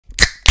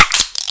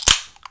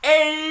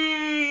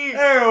Hey!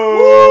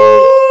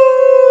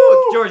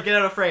 Woo! George, get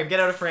out of frame. Get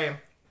out of frame.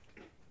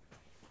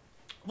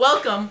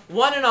 Welcome,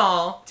 one and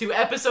all, to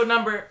episode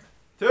number...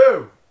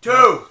 Two.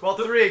 Well,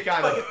 three,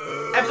 kind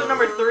of. Episode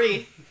number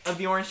 3 of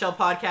the Orange Shell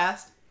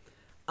Podcast.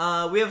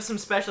 We have some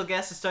special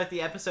guests to start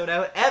the episode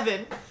out.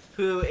 Evan,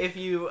 who, if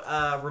you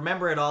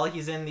remember at all,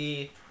 he's in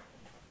the...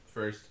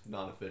 First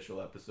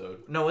non-official episode.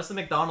 No, what's the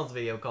McDonald's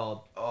video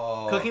called?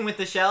 Oh. Cooking with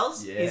the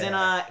Shells? Yeah. He's in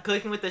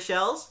Cooking with the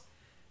Shells.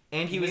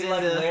 And he was in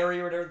like the...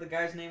 Larry or whatever the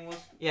guy's name was?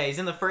 Yeah, he's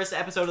in the first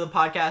episode of the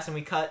podcast, and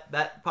we cut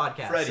that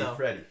podcast.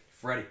 Freddie.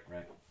 Freddy,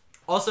 right.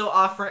 Also,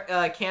 off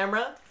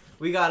camera,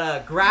 we got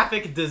a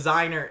graphic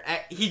designer.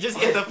 He just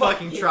hit the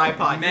fucking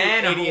tripod.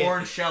 Man you of idiot.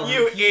 Orange Shell.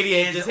 You He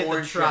idiot is just hit the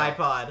Orange Shell.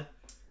 tripod.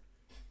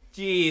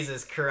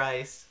 Jesus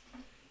Christ.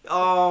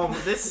 Oh,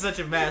 this is such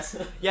a mess.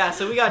 Yeah,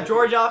 so we got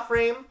George off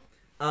frame.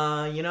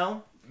 You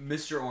know,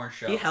 Mr. Orange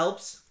Shell. he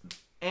helps.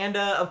 And,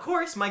 of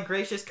course, my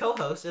gracious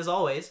co-host, as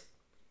always.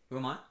 Who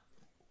am I?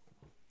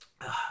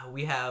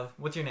 We have...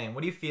 What's your name?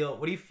 What do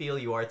you feel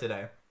you are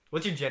today?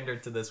 What's your gender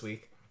to this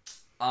week?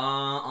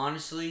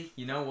 Honestly,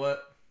 you know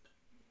what?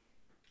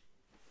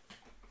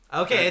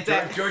 Okay,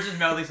 it's... George is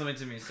mouthing something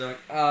to me, so...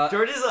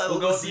 George is... we'll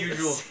go with the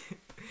usual.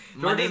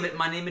 My name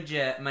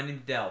is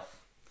Delf.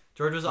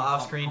 George was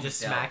off screen Calm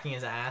just down. smacking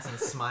his ass and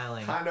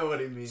smiling. I know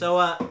what he means. So,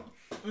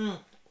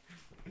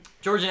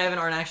 George and Evan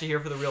aren't actually here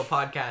for the real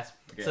podcast.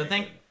 Okay, So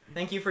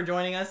thank you for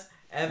joining us,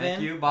 Evan.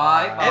 Thank you,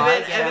 bye.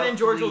 Evan and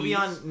George will be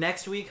on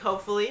next week,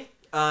 hopefully.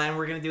 And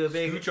we're gonna do a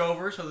big Scooch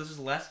over, so this is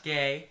less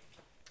gay.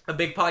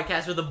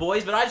 podcast with the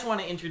boys. But I just want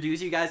to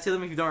introduce you guys to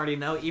them if you don't already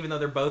know, even though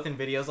they're both in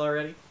videos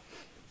already.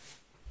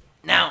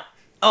 Now,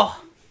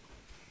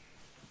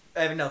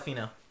 Evan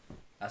Delfino.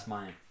 That's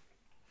mine.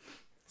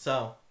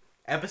 So,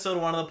 episode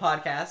 1 of the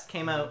podcast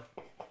came out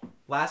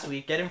last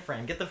week. Get in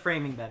frame. Get the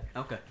framing better.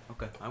 Okay.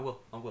 I will.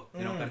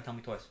 You don't gotta tell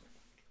me twice.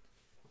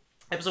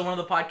 Episode 1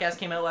 of the podcast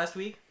came out last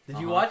week. Did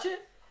you Uh-huh. watch it?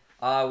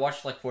 I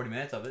watched like 40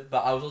 minutes of it, but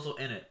I was also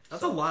in it.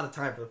 That's a lot of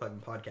time for the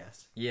fucking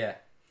podcast. Yeah.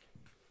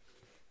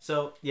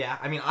 So, yeah,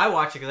 I mean, I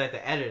watched it because I had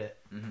to edit it.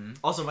 Mm-hmm.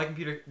 Also, my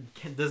computer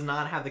does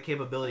not have the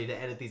capability to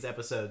edit these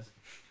episodes.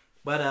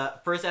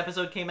 But, first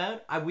episode came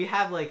out. We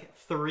have, like,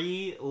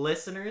 3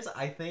 listeners,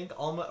 I think,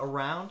 all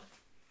around.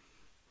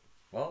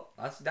 Well,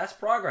 that's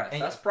progress.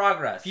 And That's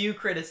progress. Few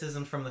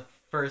criticisms from the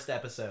first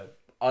episode.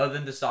 Other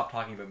than to stop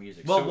talking about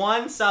music. Well, So-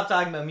 one, stop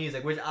talking about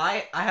music, which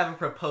I have a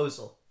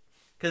proposal.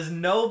 Because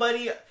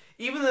nobody,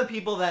 even the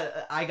people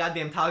that I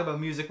goddamn talk about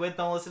music with,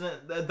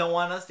 don't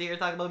want us to hear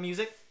talk about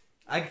music.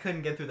 I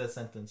couldn't get through that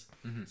sentence.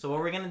 Mm-hmm. So what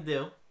we're going to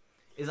do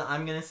is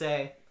I'm going to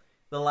say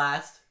the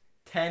last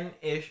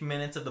 10-ish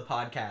minutes of the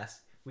podcast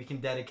we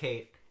can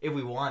dedicate, if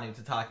we wanted,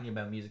 to talking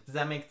about music. Does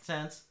that make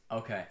sense?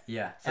 Okay,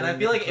 yeah. So And I then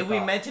feel we like can if we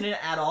kick off. mention it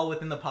at all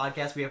within the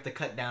podcast, we have to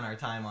cut down our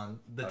time on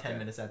the Okay. 10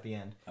 minutes at the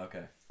end.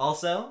 Okay.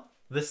 Also,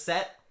 the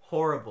set,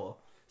 horrible.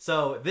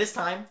 So this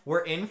time,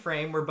 we're in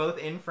frame. We're both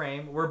in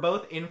frame. We're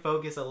both in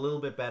focus a little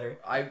bit better.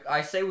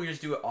 I say we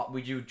just do it.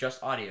 We do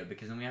just audio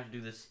because then we have to do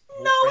this.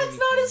 Whole No, framing it's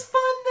not thing. as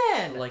fun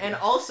then. Like and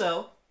it.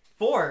 also,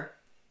 for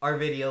our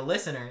video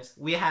listeners,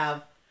 we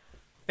have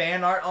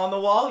fan art on the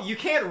wall. You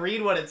can't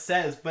read what it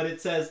says, but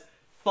it says,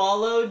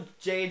 follow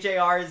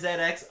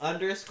JJRZX_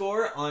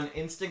 on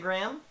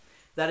Instagram.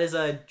 That is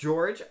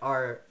George,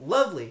 our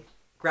lovely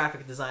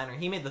graphic designer.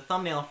 He made the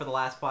thumbnail for the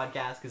last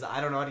podcast because I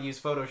don't know how to use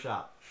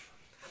Photoshop.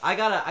 I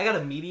got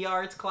a media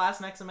arts class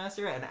next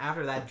semester, and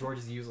after that, George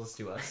is useless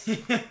to us.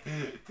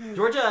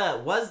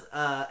 Georgia was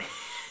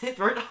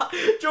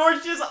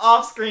George just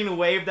off screen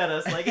waved at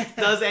us like it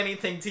does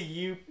anything to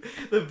you,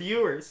 the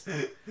viewers.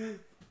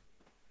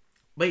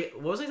 Wait,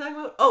 what was I talking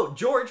about? Oh,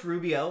 George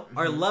Rubio,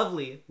 our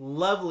lovely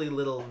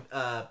little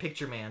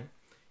picture man.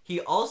 He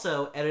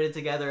also edited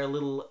together a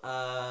little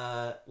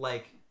we're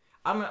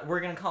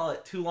gonna call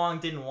it Too Long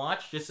Didn't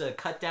Watch, just a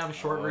cut down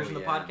short version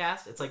of the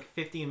podcast. It's like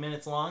 15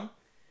 minutes long.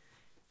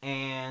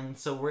 And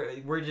so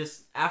we're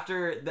just,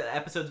 after the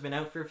episode's been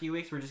out for a few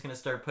weeks, we're just gonna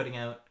start putting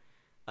out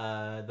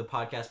the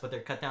podcast, but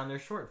they're cut down, they're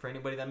short for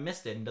anybody that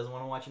missed it and doesn't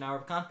want to watch an hour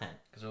of content.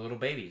 Because they're little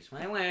babies.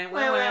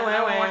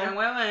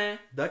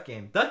 Duck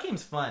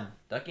Game's fun.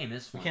 Duck Game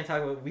is We fun. can't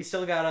talk about, we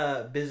still got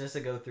a business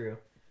to go through.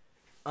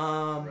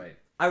 Right.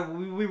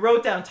 We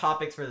wrote down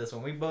topics for this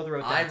one. We both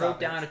wrote down I topics. wrote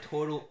down a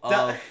total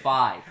of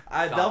 5.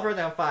 Delf wrote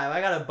down 5.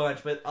 I got a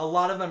bunch, but a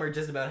lot of them are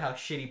just about how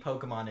shitty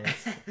Pokemon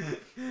is.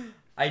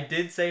 I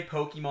did say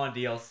Pokemon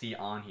DLC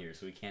on here,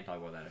 so we can't talk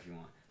about that if you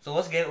want. So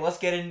let's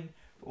get in.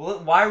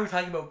 Why are we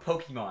talking about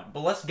Pokemon? But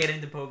let's get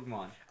into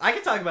Pokemon. I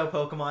can talk about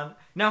Pokemon.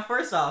 Now,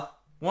 first off,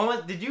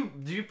 did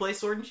you play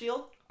Sword and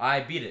Shield? I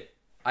beat it.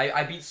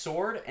 I beat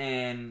Sword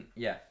and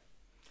yeah.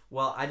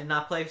 Well, I did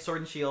not play Sword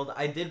and Shield.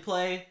 I did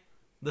play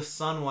the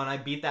Sun one. I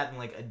beat that in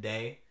like a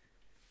day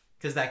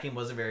because that game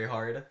wasn't very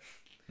hard.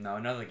 No,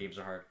 none of the games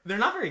are hard. They're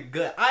not very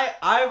good.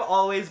 I've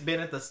always been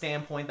at the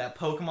standpoint that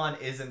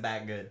Pokemon isn't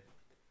that good.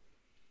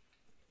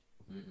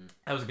 Mm-mm.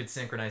 That was a good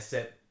synchronized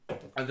sit.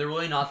 They're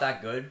really not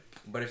that good,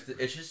 but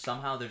it's just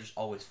somehow they're just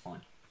always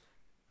fun.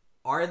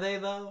 Are they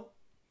though?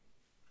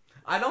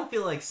 I don't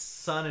feel like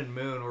Sun and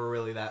Moon were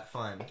really that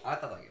fun. I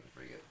thought that game was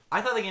pretty good.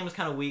 I thought the game was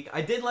kind of weak.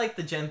 I did like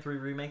the Gen 3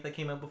 remake that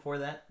came out before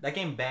that. That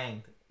game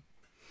banged.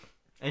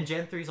 And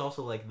Gen 3 is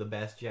also like the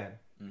best gen.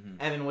 Mm-hmm.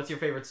 Evan, what's your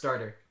favorite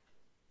starter?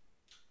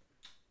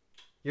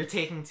 You're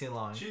taking too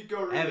long.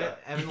 Chikorita.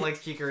 Evan likes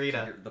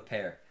Chikorita. The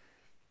pair.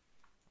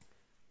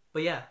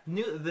 But yeah,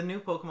 the new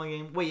Pokemon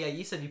game. Wait, yeah,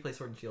 you said you played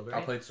Sword and Shield, right?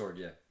 I played Sword,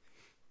 yeah.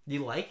 Do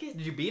you like it?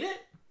 Did you beat it?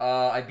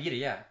 I beat it,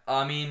 yeah.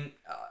 I mean,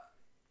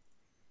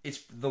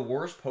 it's the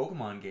worst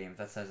Pokemon game, if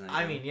that says anything.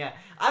 I mean, yeah.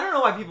 I don't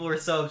know why people were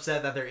so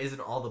upset that there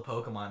isn't all the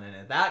Pokemon in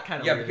it. That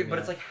kind of yeah, but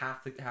it's like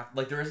half.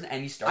 Like there isn't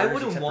any starters. I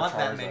wouldn't except want for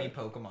that Charizard. many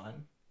Pokemon.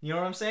 You know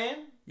what I'm saying?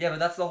 Yeah, but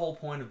that's the whole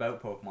point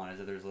about Pokemon is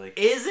that there's like.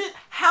 Is it?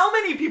 How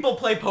many people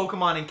play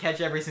Pokemon and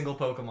catch every single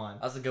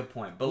Pokemon? That's a good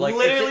point, but like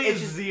literally it's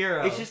just,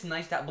 zero. It's just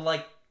nice to, but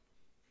like,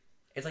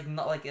 it's like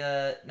not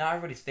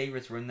everybody's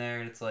favorites were in there,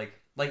 and it's like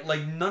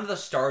none of the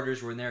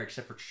starters were in there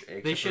except for.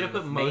 They should have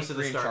put most of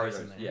the starters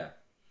in there. Yeah.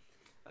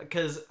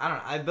 Because, I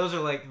don't know, those are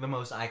like the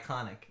most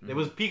iconic. There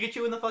was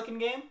Pikachu in the fucking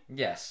game?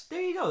 Yes.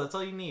 There you go, that's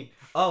all you need.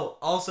 Oh,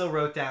 also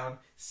wrote down,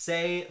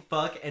 say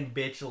fuck and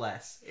bitch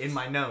less in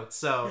my notes.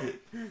 So,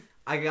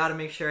 I gotta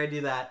make sure I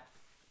do that.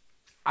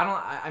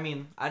 I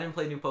mean, I didn't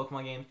play new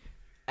Pokemon games.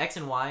 X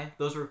and Y,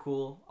 those were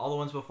cool. All the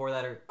ones before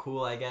that are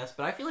cool, I guess.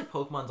 But I feel like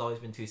Pokemon's always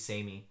been too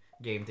samey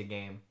game to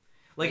game.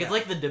 Like, yeah. It's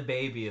like the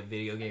DeBaby of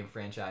video game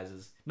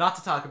franchises. Not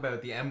to talk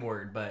about the M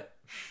word, but...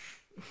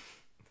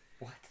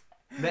 What?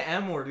 The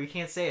M word, we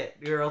can't say it,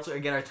 or else we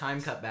get our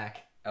time cut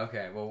back.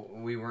 Okay, well,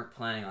 we weren't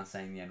planning on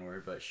saying the N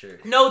word, but sure.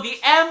 No, the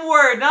M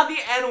word, not the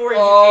N word.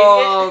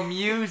 Oh, you idiot.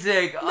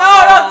 music! No,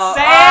 don't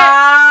say it.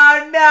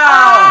 Oh no!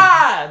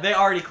 Ah! They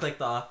already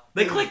clicked off.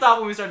 They clicked off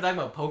when we started talking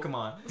about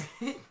Pokemon.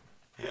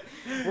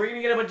 We're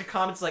gonna get a bunch of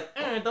comments like,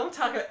 don't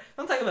talk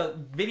about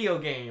video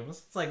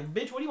games. It's like,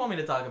 bitch, what do you want me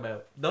to talk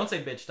about? Don't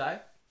say bitch,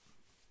 Ty.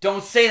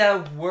 Don't say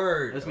that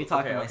word. That's me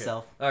talking to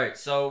myself. All right,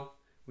 so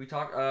we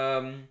talk.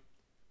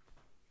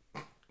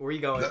 Where are you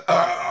going?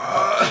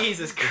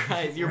 Jesus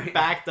Christ, you're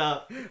backed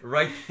up.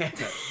 Right there.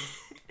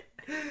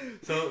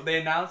 So they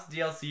announced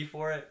DLC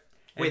for it.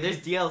 Wait, there's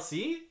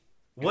DLC?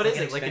 What is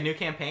it? Like a new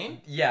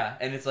campaign? Yeah,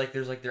 and it's like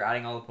they're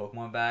adding all the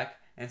Pokemon back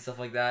and stuff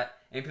like that.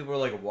 And people are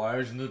like, "Why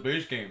isn't this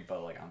base game?"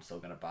 But like, I'm still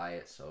gonna buy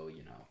it, so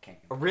you know, can't.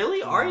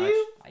 Really? Are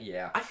you?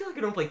 Yeah. I feel like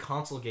I don't play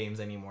console games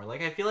anymore.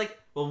 Like, I feel like,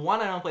 well,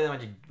 one, I don't play that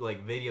much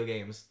like video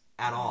games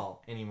at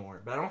all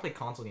anymore. But I don't play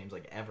console games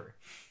like ever.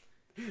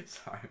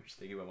 Sorry, I'm just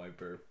thinking about my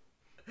burp.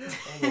 That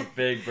was a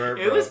big burp,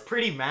 bro. It was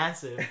pretty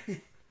massive.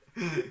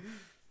 Yeah,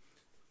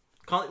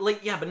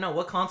 but no,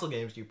 what console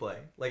games do you play?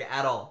 Like,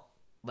 at all?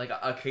 Like,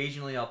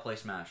 occasionally I'll play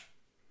Smash.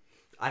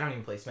 I don't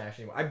even play Smash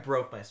anymore. I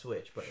broke my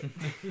Switch, but...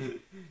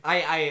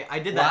 I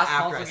did that Last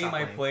after console I stopped game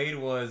I playing. played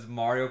was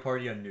Mario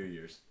Party on New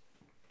Year's.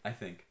 I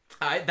think.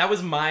 That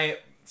was my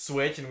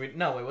Switch, and we...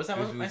 No, wait, was that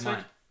my Switch?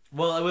 Mine.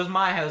 Well, it was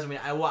my house. I mean,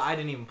 I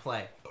didn't even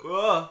play.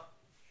 Ugh.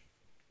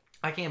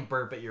 I can't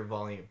burp at your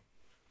volume.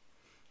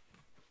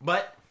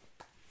 But...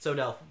 So,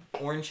 Delf,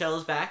 Orange Shell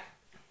is back.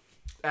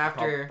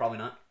 After... Probably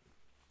not.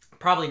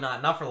 Probably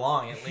not. Not for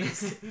long, at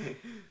least.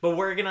 But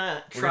we're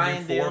gonna try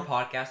and do... 4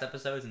 podcast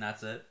episodes, and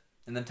that's it.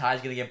 And then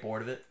Ty's gonna get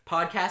bored of it.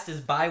 Podcast is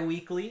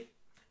bi-weekly,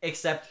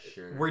 except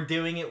we're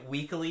doing it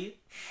weekly,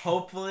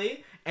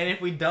 hopefully. And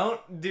if we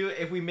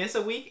miss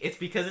a week, it's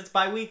because it's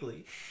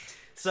bi-weekly.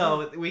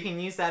 So, we can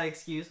use that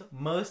excuse.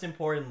 Most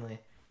importantly,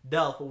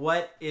 Delf,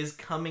 what is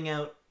coming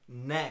out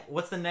next?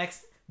 What's the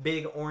next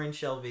big Orange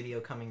Shell video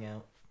coming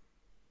out?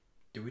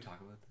 Did we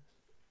talk about this?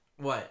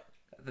 What?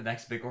 The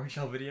next big Orange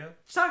Shell video?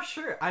 Just not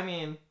sure. I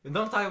mean,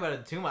 don't talk about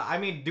it too much. I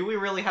mean, do we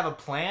really have a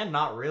plan?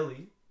 Not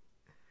really.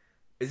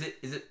 Is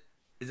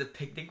it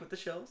Picnic with the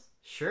Shells?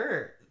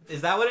 Sure.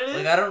 Is that what it is?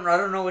 Like, I don't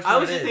know which one I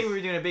was it just is. thinking we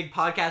were doing a big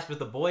podcast with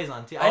the boys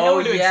on Tuesday. I know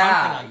we're doing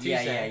something on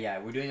Tuesday. Yeah.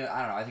 We're doing. I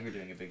don't know. I think we're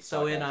doing a big.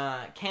 So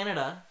podcast. in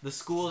Canada, the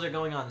schools are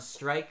going on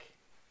strike.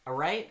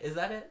 Right? Is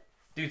that it?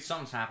 Dude,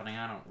 something's happening.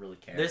 I don't really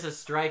care. There's a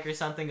strike or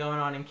something going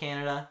on in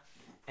Canada,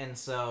 and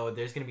so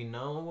there's gonna be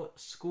no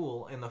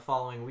school in the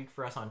following week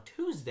for us on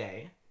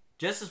Tuesday,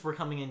 just as we're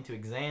coming into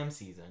exam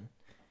season,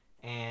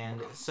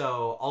 and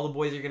so all the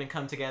boys are gonna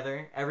come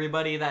together.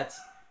 Everybody that's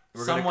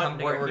we're somewhat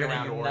gonna working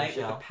unite around with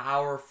the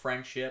power of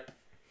friendship.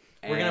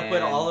 We're gonna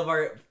put all of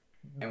our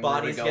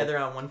bodies go, together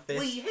on one fist.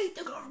 We hate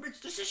the government's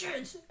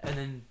decisions. And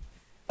then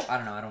I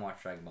don't know. I don't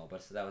watch Dragon Ball,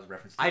 but that was a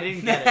reference. I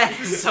didn't get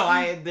it, so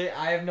I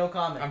have no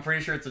comment. I'm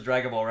pretty sure it's a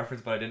Dragon Ball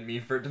reference, but I didn't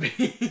mean for it to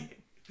be.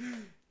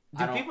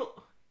 Do people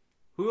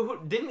who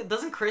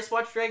doesn't Chris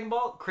watch Dragon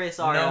Ball? Chris,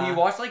 our no, he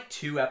watched like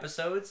 2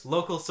 episodes.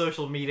 Local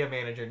social media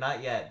manager,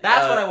 not yet.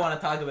 That's what I want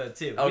to talk about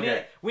too.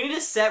 Okay. We need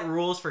to set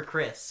rules for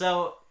Chris.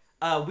 So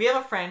we have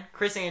a friend,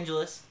 Chris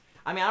Angelus.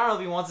 I mean, I don't know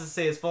if he wants us to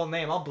say his full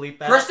name. I'll bleep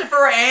that.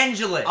 Christopher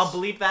Angelus. I'll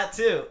bleep that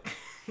too.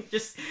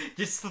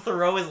 just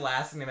throw his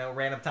last name at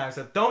random times.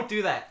 So don't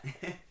do that,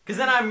 because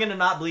then I'm gonna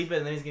not bleep it,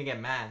 and then he's gonna get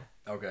mad.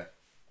 Okay.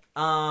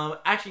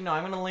 Actually, no.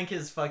 I'm gonna link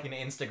his fucking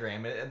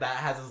Instagram. That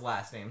has his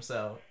last name,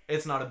 so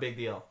it's not a big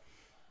deal.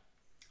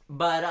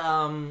 But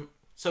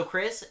so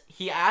Chris,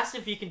 he asked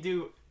if he can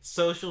do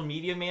social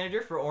media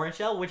manager for Orange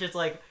Shell, which is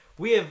like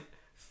we have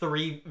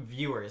 3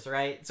 viewers,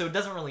 right? So it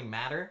doesn't really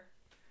matter.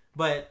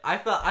 But I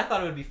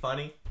thought it would be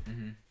funny.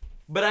 Mm-hmm.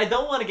 But I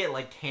don't want to get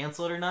like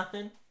canceled or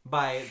nothing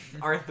by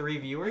our 3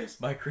 viewers.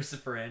 By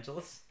Christopher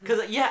Angeles? Cause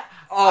yeah,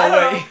 Oh, I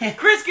don't wait. know.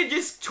 Chris could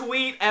just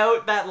tweet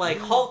out that like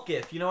Hulk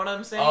gif. You know what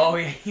I'm saying? Oh,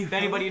 yeah. If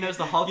anybody knows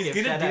the Hulk He's gif,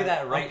 gonna shout do out.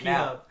 that right I'll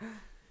now. P-Hub.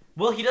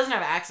 Well, he doesn't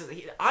have access.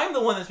 I'm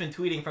the one that's been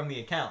tweeting from the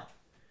account.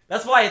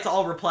 That's why it's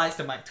all replies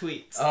to my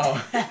tweets.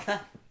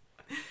 Oh.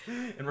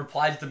 In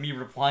replies to me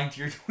replying to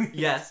your tweet.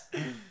 Yes.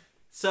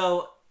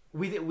 So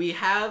we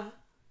have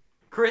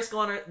Chris go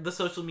on the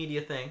social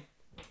media thing.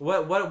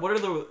 What are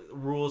the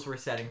rules we're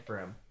setting for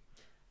him?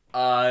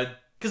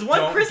 Because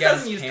one, Chris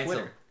doesn't use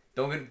Twitter.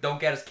 Don't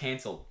get us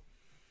canceled.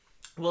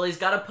 Well, he's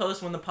got to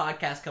post when the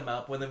podcasts come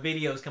up, when the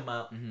videos come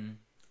up. Mm-hmm.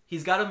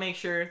 He's got to make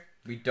sure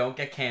we don't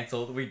get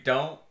canceled. We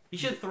don't. He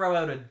should throw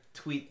out a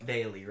tweet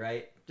daily,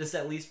 right? Just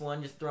at least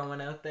one, just throw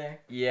one out there.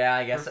 Yeah,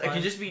 I guess it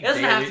can just be. It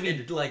doesn't daily. have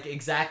to be like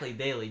exactly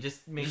daily.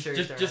 Just make sure.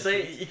 Just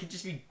say it could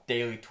just be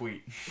daily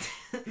tweet.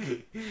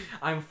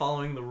 I'm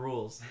following the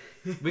rules.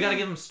 We gotta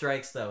give him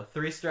strikes though.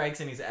 3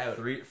 strikes and he's out.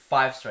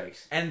 5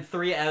 strikes. And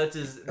 3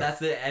 outs that's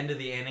the end of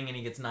the inning, and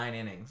he gets 9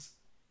 innings.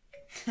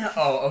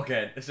 Oh,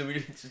 okay. So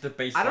it's just a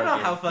baseball. I don't know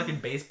game. how fucking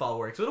baseball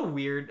works. What a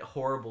weird,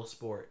 horrible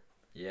sport.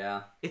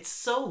 Yeah. It's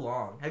so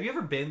long. Have you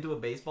ever been to a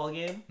baseball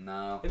game?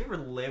 No. Have you ever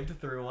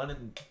lived through one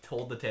and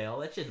told the tale?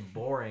 That shit's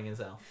boring as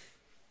hell.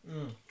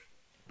 Mm.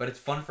 But it's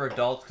fun for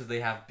adults because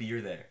they have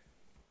beer there.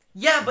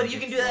 Yeah, but you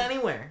can do that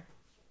anywhere.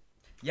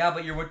 Yeah,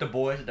 but you're with the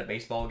boys at the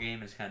baseball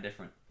game. It's kind of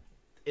different.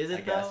 Is it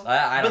I guess. though?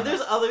 I don't but know.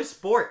 there's other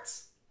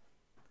sports.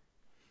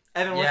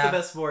 Evan, what's the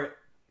best sport?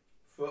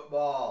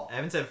 Football.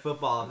 Evan said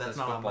football. If that's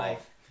not on mic.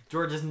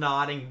 George is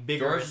nodding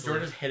vigorously.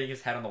 George is hitting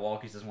his head on the wall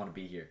because he doesn't want to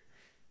be here.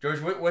 George,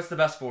 what's the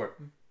best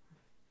sport?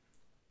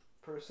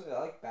 Personally, I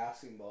like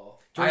basketball.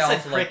 George I said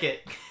also like-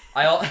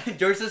 cricket.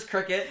 George says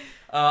cricket.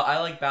 I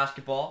like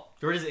basketball.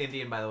 George is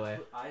Indian, by the way.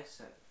 I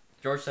said.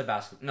 George said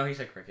basketball. No, he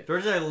said cricket.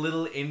 George is our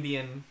little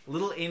Indian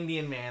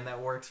man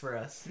that works for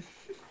us.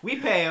 We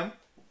pay him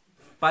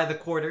by the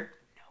quarter.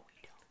 No,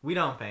 we don't. We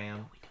don't pay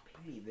him.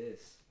 Pay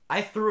this.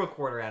 I threw a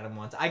quarter at him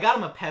once. I got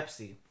him a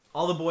Pepsi.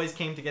 All the boys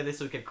came together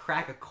so we could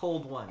crack a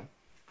cold one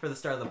for the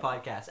start of the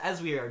podcast,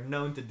 as we are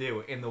known to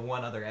do in the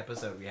one other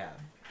episode we have.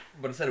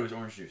 But instead it was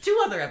orange juice.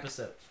 2 other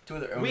episodes. 2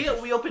 other orange We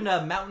juice. opened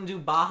a Mountain Dew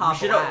Baja We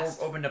should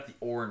Blast. have opened up the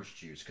orange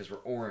juice because we're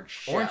orange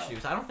shell. Orange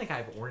juice. I don't think I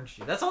have orange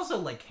juice. That's also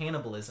like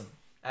cannibalism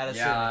at a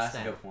certain Yeah, that's a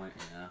extent. good point.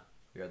 Yeah,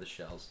 we are the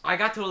shells. I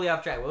got totally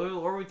off track. What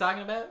were we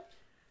talking about?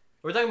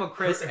 We're talking about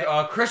Chris.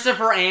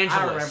 Christopher Angeles.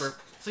 I don't remember.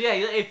 So yeah,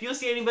 if you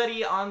see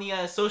anybody on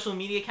the social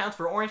media accounts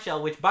for Orange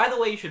Shell, which by the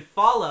way you should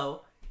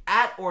follow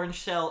at Orange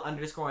Shell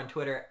 _ on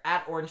Twitter,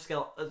 at Orange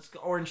Shell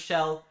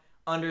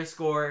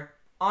 _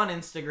 on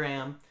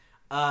Instagram.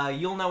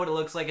 You'll know what it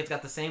looks like. It's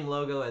got the same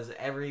logo as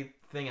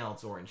everything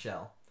else Orange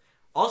Shell.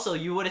 Also,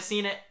 you would have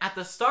seen it at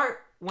the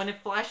start when it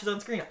flashes on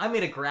screen. I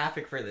made a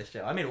graphic for this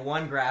show. I made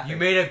 1 graphic. You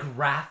made a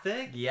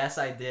graphic? Yes,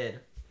 I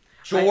did.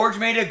 George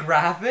made a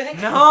graphic?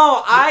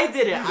 No, I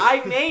did it.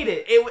 I made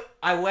it.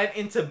 I went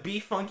into Be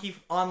Funky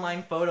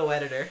online photo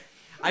editor.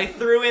 I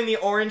threw in the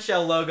Orange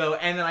Shell logo,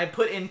 and then I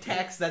put in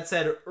text that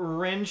said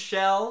Orange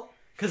Shell,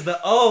 because the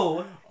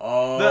O,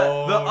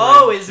 the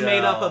O is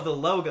made up of the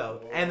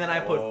logo, and then I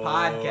put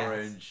podcast,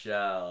 Orange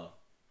Shell.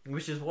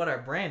 which is what our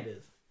brand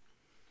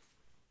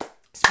is.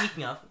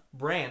 Speaking of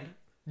brand,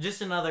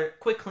 just another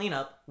quick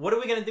cleanup. What are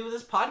we gonna do with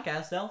this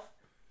podcast, Delf?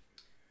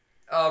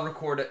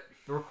 Record it.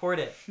 Record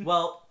it.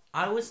 Well,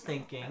 I was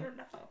thinking. I don't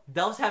know.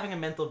 Delf's having a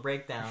mental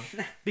breakdown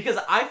because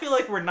I feel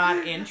like we're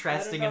not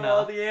interesting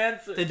enough the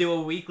answers. to do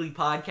a weekly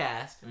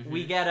podcast.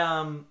 We get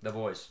The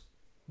boys.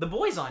 the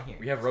boys on here.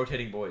 We have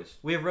rotating boys.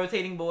 We have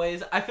rotating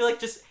boys. I feel like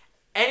this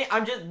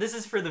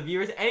is for the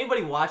viewers.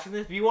 Anybody watching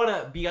this, if you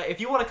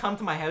want to come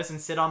to my house and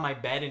sit on my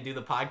bed and do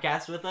the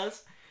podcast with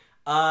us,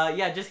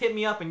 yeah, just hit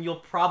me up and you'll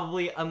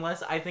probably,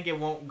 unless I think it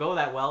won't go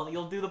that well,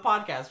 you'll do the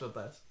podcast with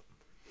us.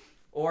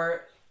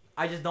 Or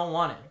I just don't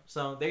want it.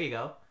 So there you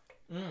go.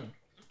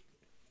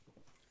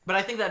 But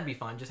I think that'd be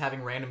fun, just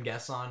having random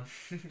guests on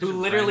who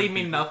literally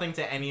mean nothing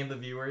to any of the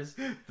viewers.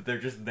 But they're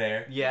just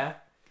there. Yeah.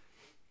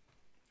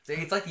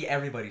 It's like the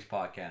Everybody's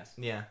podcast.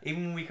 Yeah.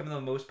 Even when we become the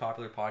most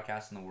popular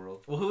podcast in the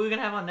world. Well, who are we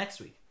gonna have on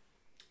next week?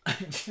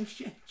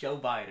 Joe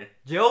Biden.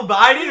 Joe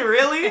Biden,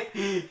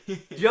 really?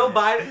 Joe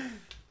Biden.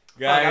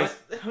 Guys,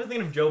 Fuck, I was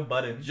thinking of Joe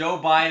Budden.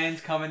 Joe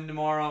Biden's coming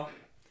tomorrow.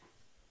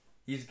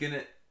 He's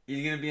gonna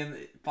be in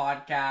the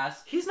podcast.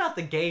 He's not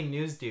the gay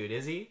news dude,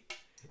 is he?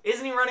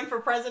 Isn't he running for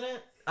president?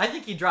 I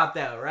think he dropped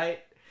out, right?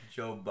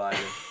 Joe Biden.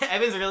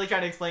 Evan's really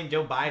trying to explain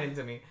Joe Biden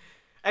to me.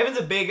 Evan's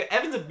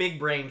a big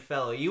brained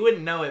fellow. You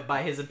wouldn't know it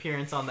by his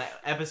appearance on the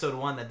episode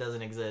 1 that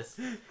doesn't exist.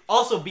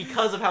 Also,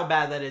 because of how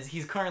bad that is,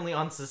 he's currently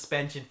on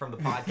suspension from the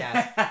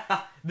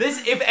podcast.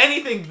 If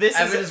anything,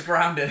 Evan is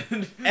grounded.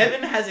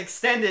 Evan has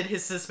extended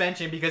his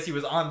suspension because he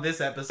was on this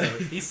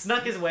episode. He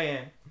snuck his way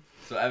in.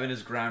 So Evan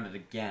is grounded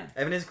again.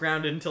 Evan is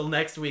grounded until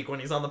next week when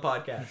he's on the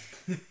podcast.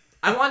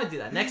 I want to do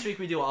that. Next week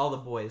we do all the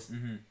boys.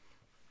 Mm-hmm.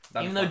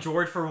 Even though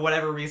George, for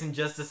whatever reason,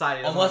 just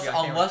decided.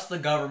 Unless the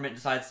government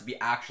decides to be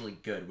actually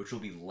good, which will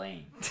be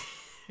lame.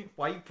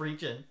 Why are you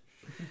preaching?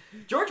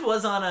 George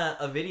was on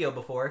a video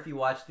before. If you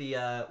watch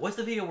the what's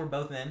the video we're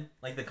both in?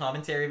 Like the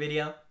commentary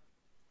video.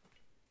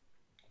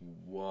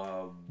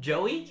 Whoa.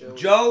 Joey.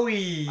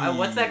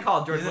 What's that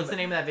called, George? What's the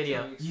name of that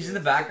video? He's in the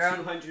background.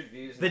 200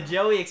 views. The now.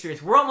 Joey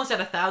experience. We're almost at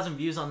 1,000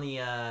 views on the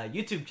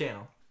YouTube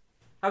channel.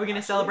 How are we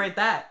gonna celebrate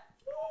that?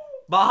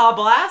 Baja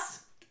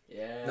Blast?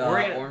 Yeah. No,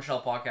 We're gonna- Orange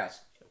Shell Podcast.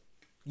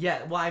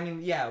 Yeah. Well, I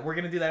mean, yeah, we're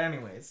gonna do that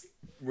anyways.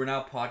 We're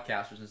now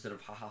podcasters instead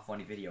of haha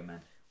funny video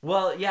man.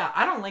 Well, yeah,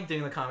 I don't like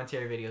doing the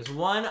commentary videos.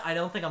 One, I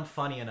don't think I'm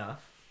funny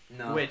enough.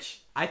 No.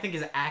 Which I think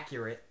is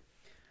accurate.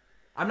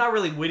 I'm not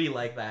really witty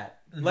like that.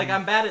 Mm-hmm. Like,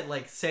 I'm bad at,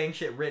 like, saying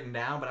shit written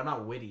down, but I'm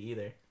not witty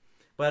either.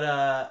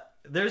 But,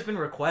 there's been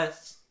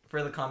requests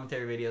for the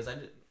commentary videos.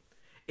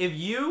 If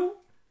you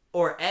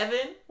or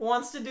Evan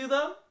wants to do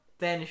them,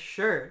 then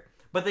sure.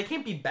 But they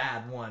can't be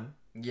bad, one.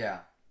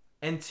 Yeah.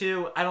 And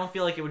two, I don't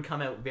feel like it would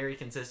come out very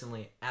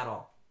consistently at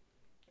all.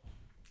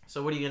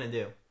 So what are you going to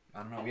do?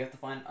 I don't know. We have to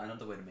find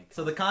another way to make it.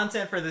 So the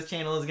content for this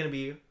channel is going to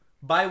be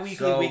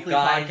bi-weekly, weekly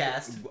guys,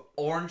 podcast.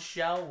 Orange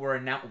Shell,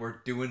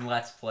 we're doing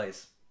Let's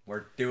Plays.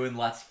 We're doing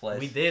Let's Plays.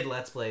 We did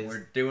Let's Plays.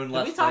 We're doing Did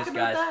Let's we talk Plays,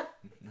 about guys. that?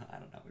 No, I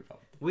don't know. We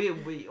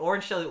probably We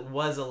Orange Shell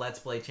was a Let's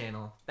Play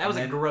channel. That was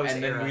a gross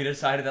And era. then we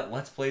decided that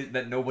Let's Plays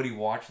that nobody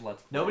watched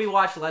Let's Plays. Nobody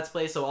watched Let's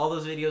Play, so all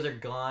those videos are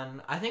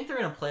gone. I think they're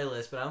in a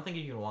playlist, but I don't think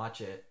you can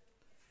watch it.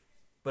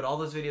 But all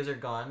those videos are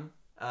gone.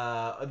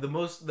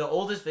 The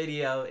oldest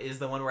video is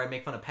the one where I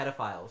make fun of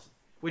pedophiles,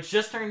 which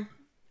just turned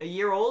a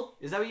year old.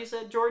 Is that what you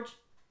said, George?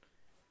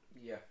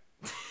 Yeah.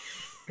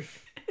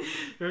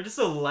 You're just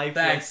so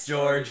lifeless. Thanks,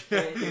 George.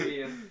 Can't hear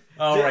you.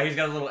 Oh, right. He's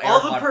got a little All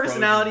the AirPod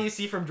personality you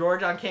see from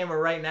George on camera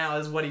right now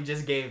is what he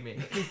just gave me.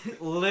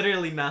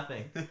 Literally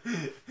nothing.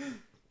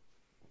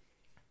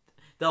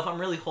 Delf, I'm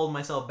really holding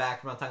myself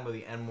back from not talking about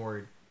the N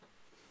word.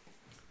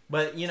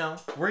 But, you know,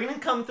 we're going to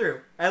come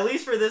through. At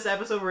least for this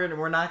episode,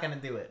 we're not going to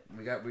do it.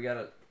 We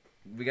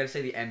gotta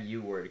say the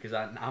MU word because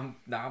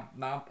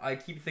I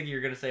keep thinking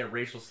you're gonna say a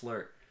racial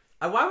slur.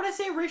 Why would I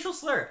say a racial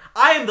slur?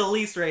 I am the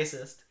least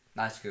racist.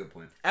 That's a good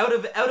point. Out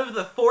of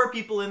the 4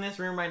 people in this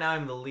room right now,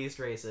 I'm the least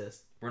racist.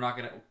 We're not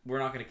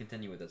gonna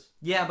continue with this.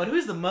 Yeah, but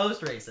who's the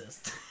most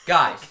racist?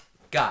 Guys.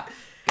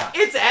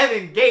 It's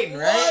Evan Gayton,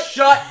 right?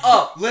 Shut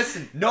up!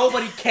 Listen,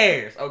 nobody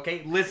cares,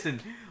 okay? Listen,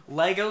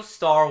 Lego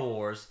Star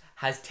Wars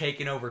has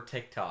taken over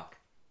TikTok.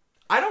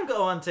 I don't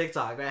go on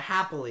TikTok,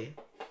 happily.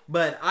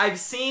 But I've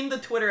seen the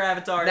Twitter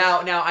avatars.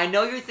 Now, I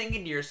know you're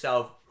thinking to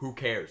yourself, who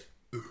cares?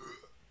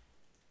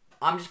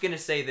 I'm just gonna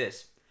say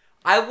this.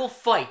 I will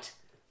fight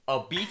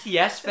a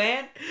BTS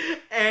fan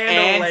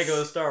and a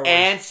Lego Star Wars.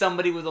 and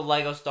somebody with a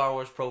Lego Star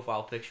Wars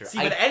profile picture. See,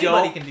 but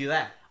anybody can do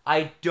that.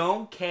 I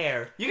don't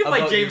care. You can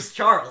fight James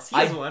Charles. He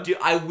has one.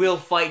 I will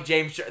fight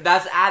James Charles.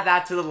 Add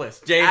that to the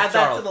list. James Add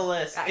Charles. that to the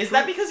list. Is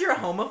that because you're a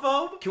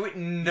homophobe? Can we?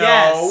 No.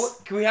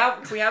 Yes. Can we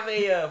have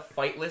a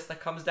fight list that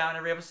comes down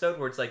every episode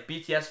where it's like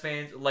BTS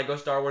fans, Lego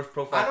Star Wars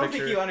profile I don't picture,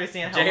 think you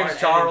understand how James hard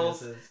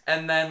Charles, editing this is.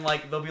 and then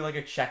like there'll be like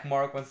a check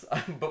mark once,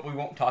 but we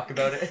won't talk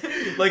about it.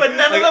 But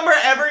none of them are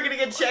ever gonna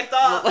get checked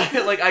off.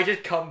 Like I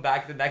just come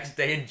back the next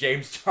day and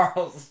James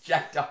Charles is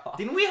checked off.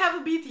 Didn't we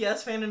have a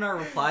BTS fan in our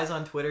replies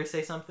on Twitter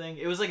say something?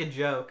 It was like a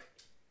joke.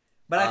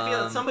 But I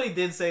feel that somebody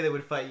did say they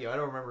would fight you. I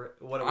don't remember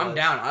what it was. I'm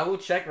down. I will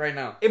check right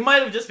now. It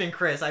might have just been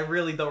Chris. I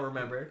really don't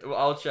remember. Well,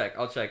 I'll check.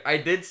 I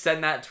did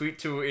send that tweet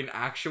to an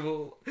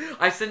actual...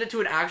 I sent it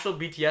to an actual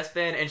BTS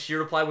fan, and she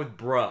replied with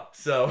bruh,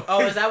 so...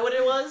 Oh, is that what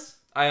it was?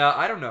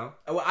 I don't know.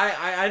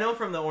 I know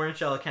from the Orange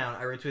Shell account.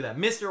 I retweeted that.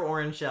 Mr.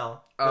 Orange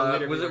Shell.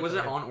 Was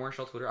it on Orange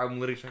Shell Twitter? I'm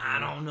literally checking. I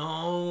don't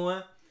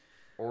know.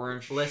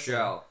 Orange Listen.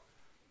 Shell.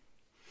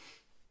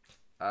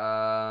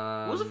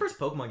 What was the first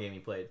Pokemon game you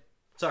played?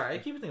 Sorry, I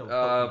keep thinking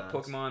of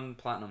Pokemon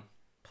Platinum.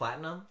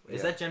 Platinum? Is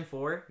Yeah. that Gen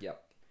 4?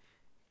 Yep.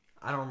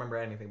 I don't remember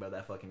anything about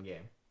that fucking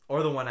game.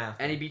 Or the one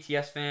after. Any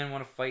BTS fan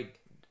want to fight?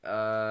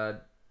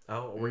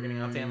 Oh, we're getting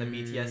an update on the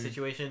BTS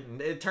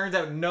situation. It turns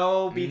out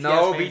no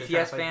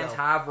BTS fans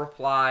have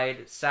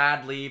replied,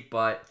 sadly,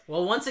 but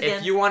well, once again,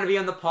 if you want to be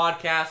on the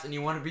podcast and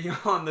you want to be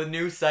on the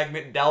new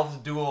segment, Delf's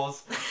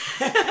Duels,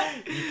 you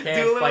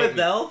can't Dueling fight with me.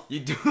 Delf? You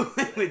do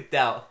it with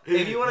Delf.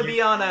 If you want to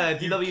be on a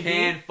DWD, you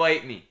can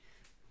fight me.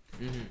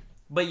 Mm-hmm.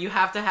 But you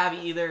have to have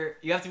you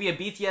have to be a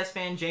BTS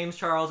fan, James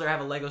Charles, or have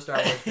a Lego Star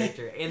Wars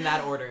picture in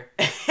that order.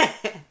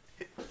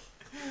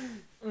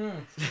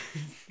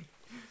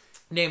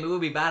 Damn, it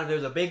would be bad if there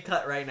was a big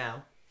cut right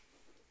now.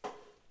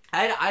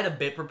 I had a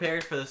bit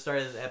prepared for the start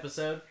of this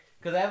episode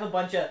because I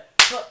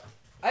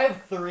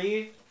have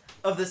 3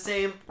 of the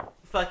same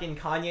fucking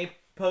Kanye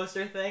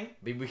poster thing.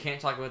 But we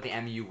can't talk about the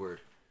MU word.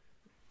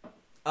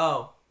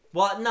 Oh,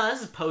 well, no,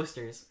 this is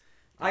posters.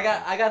 I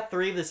got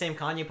 3 of the same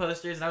Kanye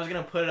posters, and I was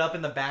gonna put it up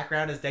in the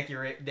background as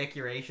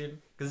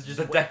decoration because just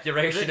The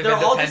Declaration of they're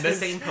all just Independence.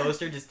 the same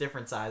poster, just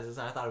different sizes.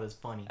 And I thought it was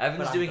funny.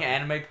 Evan's But doing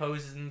I'm done. anime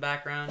poses in the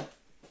background.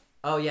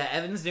 Oh yeah,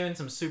 Evan's doing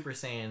some Super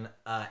Saiyan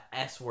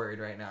S word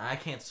right now. I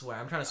can't swear.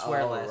 I'm trying to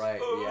swear less. Right.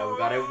 Yeah,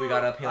 we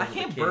gotta appeal I to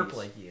can't the burp kids.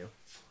 like you.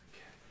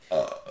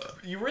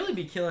 You really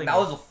be killing That me.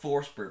 was a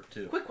forced burp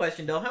too. Quick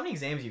question, Delf. How many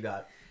exams you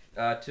got?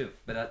 2,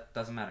 but that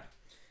doesn't matter.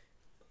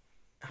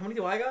 How many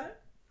do I got?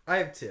 I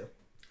have 2.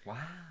 Wow.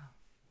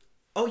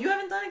 Oh, you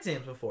haven't done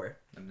exams before?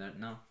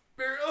 No.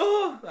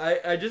 Oh,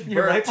 I just burped.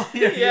 You're right.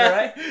 Yeah, You're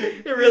right.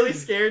 It really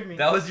scared me.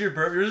 That was your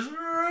burp. You're just...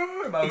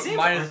 Exams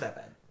aren't that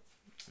bad.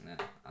 Nah,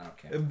 I don't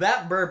care.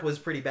 That burp was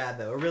pretty bad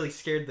though. It really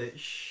scared the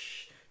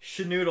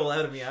schnoodle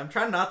out of me. I'm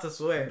trying not to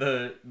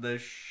swear. The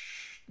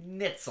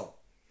schnitzel.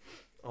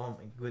 Oh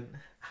my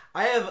goodness.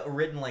 I have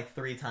written like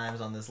 3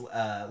 times on this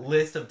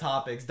list of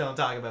topics. Don't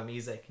talk about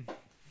music.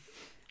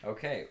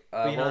 Okay.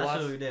 But,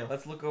 that's what we do.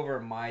 Let's look over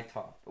my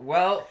top.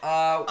 Well,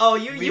 oh,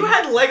 you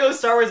had Lego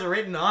Star Wars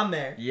written on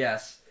there.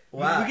 Yes.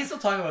 Wow. We can still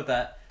talk about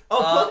that.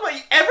 Oh,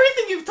 Pokemon!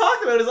 Everything you've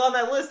talked about is on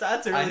that list.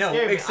 That's really I know,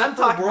 scary. except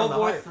for World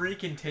War III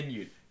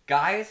continued.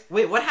 Guys,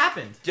 wait, what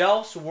happened?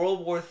 Delf's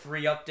World War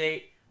III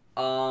update.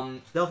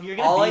 Delf, you're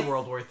gonna beat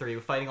World War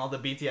III fighting all the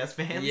BTS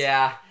fans.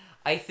 Yeah,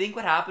 I think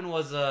what happened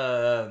was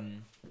I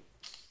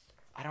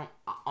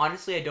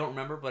don't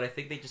remember, but I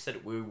think they just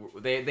said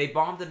they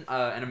bombed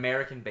an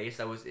American base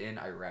that was in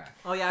Iraq.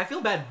 Oh yeah, I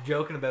feel bad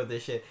joking about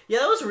this shit. Yeah,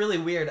 that was really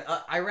weird.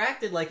 Iraq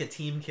did like a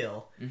team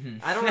kill. Mm-hmm.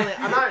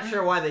 I'm not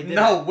sure why they did.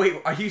 No,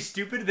 wait, are you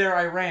stupid? They're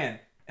Iran,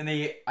 and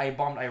I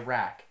bombed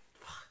Iraq.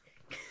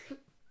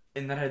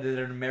 And then I did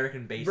an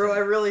American base. Bro, I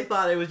really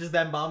thought it was just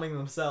them bombing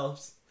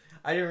themselves.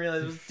 I didn't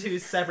realize it was 2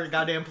 separate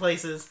goddamn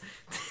places.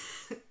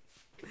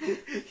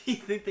 You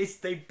think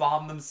they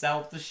bombed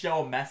themselves to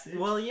show a message?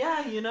 Well,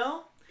 yeah, you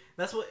know,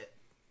 that's what.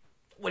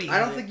 What do you? I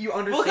don't think you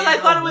understand. Well, because I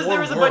thought there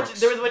was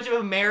a bunch of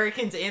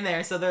Americans in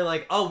there, so they're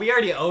like, oh, we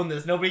already own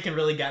this. Nobody can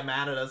really get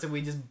mad at us if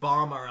we just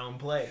bomb our own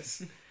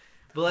place.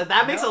 But like,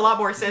 that makes a lot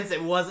more sense.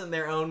 It wasn't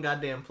their own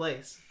goddamn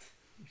place.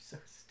 You're so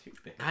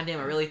stupid. Goddamn,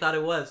 I really thought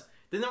it was.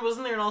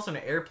 Wasn't there also an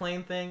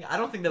airplane thing? I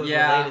don't think that was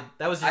related.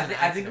 That was just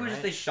I think it was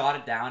just they shot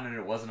it down and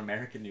it wasn't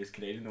American news.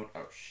 Canadian. They went,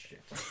 oh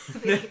shit.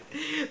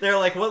 They're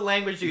like, what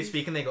language do you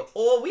speak? And they go,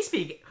 oh, we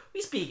speak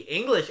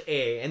English,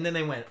 And then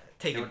they went,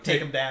 take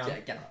them down.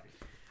 Yeah, get out.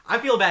 I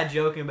feel bad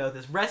joking about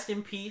this. Rest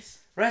in peace.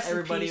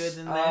 Everybody was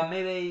in there.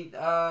 May they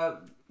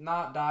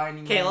not die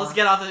anymore. Okay, let's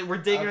get off. We're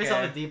digging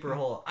ourselves a deeper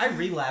hole. I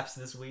relapsed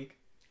this week.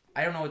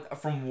 I don't know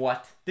from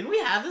what. Didn't we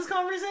have this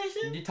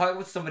conversation? Did you talk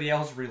with somebody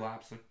else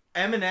relapsing?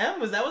 Eminem?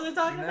 Was that what they're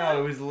talking about?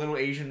 No, it was a little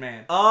Asian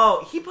man.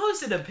 Oh, he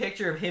posted a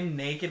picture of him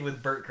naked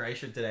with Bert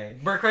Kreischer today.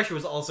 Bert Kreischer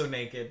was also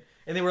naked,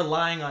 and they were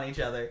lying on each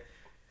other.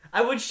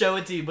 I would show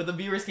it to you, but the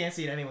viewers can't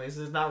see it anyway, so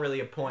there's not really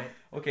a point.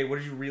 Okay, what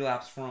did you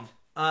relapse from?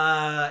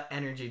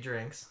 Energy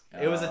drinks.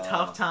 It was a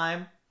tough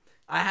time.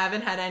 I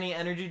haven't had any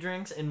energy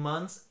drinks in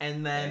months,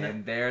 and then...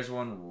 And there's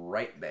one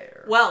right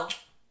there. Well,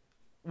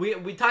 we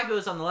talked about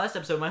this on the last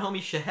episode. My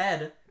homie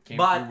Shahed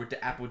bought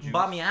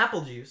me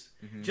apple juice.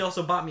 Mm-hmm. She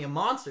also bought me a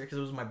Monster because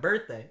it was my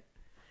birthday.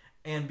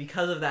 And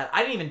because of that,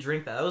 I didn't even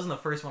drink that. That wasn't the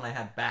first one I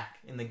had back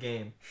in the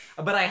game.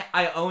 But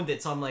I owned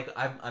it, so I'm like,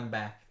 I'm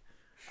back.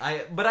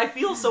 But I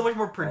feel so much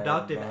more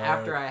productive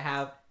after I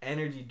have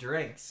energy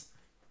drinks.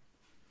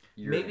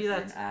 Maybe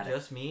that's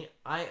just me.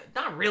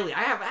 Not really.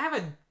 I have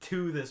a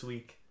 2 this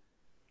week.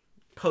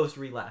 Post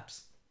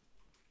relapse.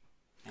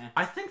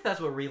 I think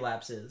that's what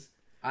relapse is.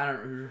 I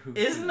don't know.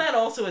 Isn't that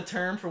also a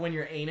term for when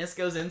your anus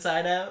goes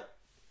inside out?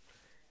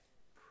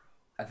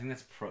 I think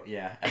that's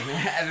yeah.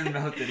 Evan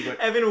melted.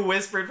 Evan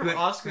whispered from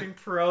off-screen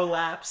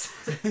prolapse.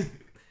 Have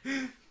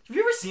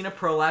you ever seen a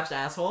prolapsed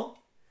asshole?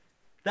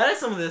 That is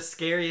some of the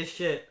scariest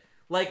shit.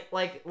 Like,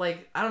 I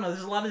don't know,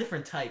 there's a lot of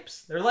different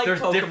types. They're like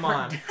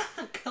Pokemon.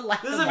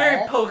 This is a very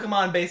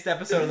Pokemon-based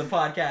episode of the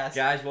podcast.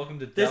 Guys, welcome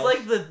to Delf. There's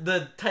like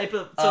the type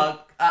of...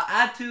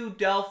 add to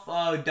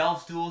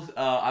Delf's duels,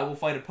 I will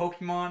fight a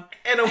Pokemon.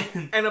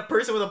 And a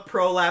person with a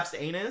prolapsed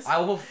anus.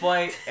 I will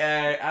fight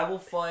a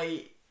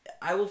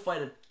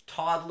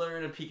toddler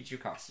in a Pikachu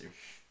costume.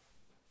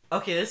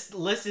 Okay, this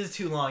list is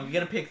too long. You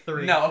gotta pick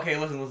 3. No, okay,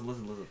 listen.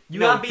 You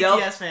got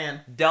BTS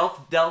fan.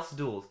 Delf's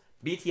duels.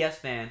 BTS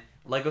fan.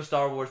 Lego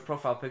Star Wars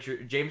profile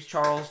picture. James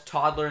Charles,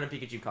 toddler in a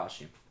Pikachu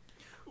costume.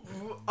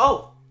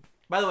 Oh!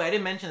 By the way, I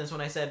didn't mention this when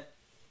I said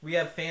we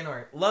have fan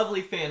art.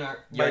 Lovely fan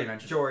art by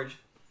George.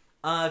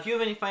 If you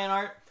have any fan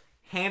art,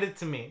 hand it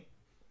to me.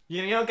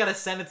 You don't gotta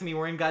send it to me.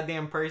 We're in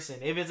goddamn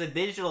person. If it's a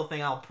digital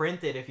thing, I'll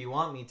print it if you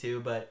want me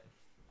to, but...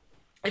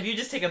 If you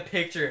just take a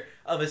picture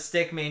of a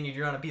stick man you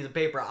drew on a piece of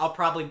paper, I'll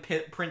probably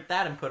print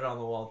that and put it on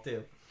the wall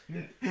too.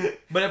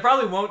 But it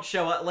probably won't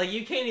show up. Like,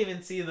 you can't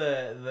even see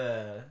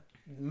the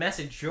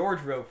message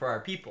George wrote for our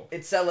people.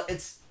 It says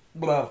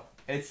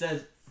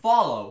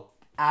follow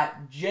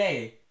at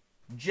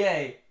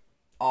JJRZX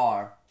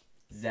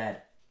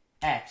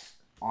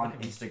on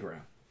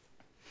Instagram.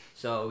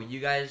 So you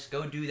guys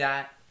go do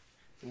that.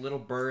 It's a little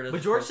bird.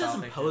 But George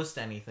doesn't post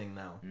anything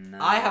though. No.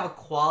 I have a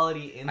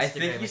quality Instagram. I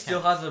think he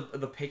still has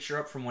the picture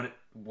up from when it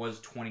was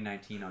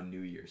 2019 on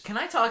New Year's. Can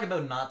I talk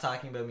about not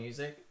talking about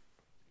music?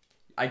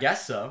 I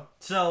guess so.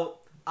 So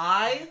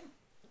I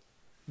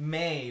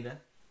made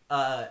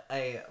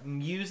a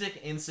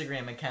music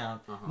Instagram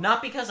account,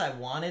 not because I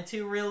wanted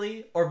to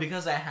really, or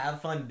because I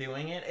have fun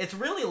doing it. It's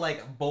really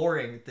like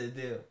boring to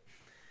do,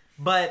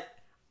 but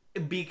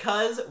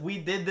because we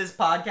did this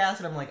podcast,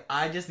 and I'm like,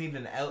 I just need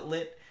an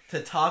outlet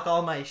to talk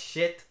all my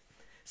shit,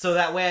 so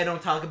that way I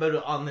don't talk about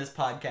it on this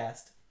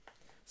podcast.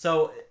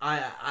 So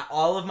I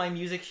all of my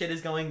music shit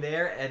is going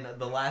there, and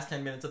the last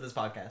 10 minutes of this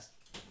podcast.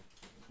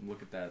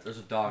 Look at that. There's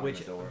a dog in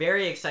the door.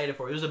 Very excited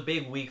for. It was a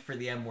big week for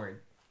the M word.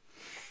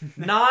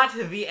 Not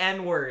the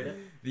N word.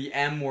 The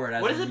M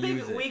word. What is a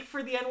big week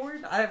for the N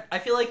word? I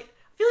feel like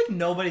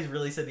nobody's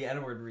really said the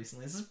N word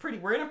recently. This is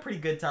we're in a pretty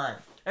good time.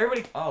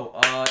 Everybody.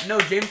 No,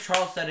 James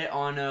Charles said it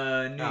on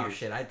New Year's. Oh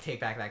shit! I take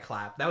back that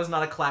clap. That was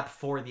not a clap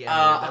for the N word.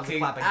 That was a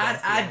clap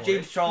against the N word. Add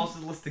James Charles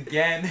to the list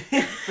again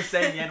for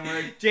saying the N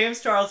word.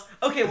 James Charles.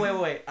 Okay,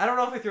 wait. I don't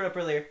know if I threw it up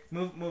earlier.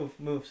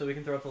 Move, so we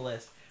can throw up the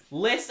list.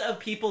 List of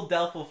people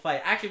Delf will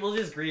fight. Actually, we'll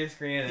just green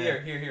screen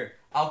it. Here.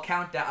 I'll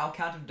count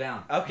them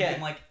down.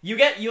 Okay.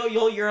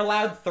 You're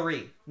allowed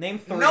 3. Name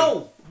 3.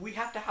 No, we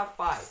have to have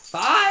 5.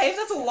 5?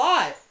 That's a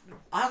lot.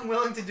 I'm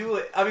willing to do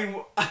it. I mean,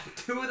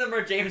 2 of them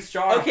are James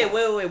Charles. Okay,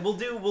 wait. We'll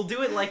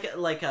do it like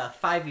a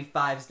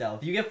 5v5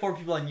 Delf. You get 4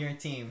 people on your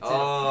team too.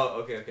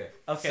 Oh, okay.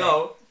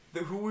 So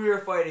who we are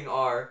fighting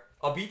are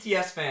a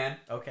BTS fan.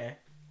 Okay.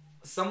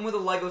 Someone with a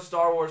Lego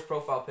Star Wars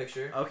profile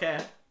picture. Okay.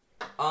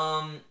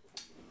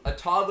 A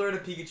toddler in a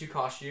Pikachu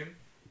costume.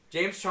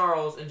 James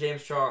Charles and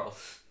James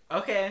Charles.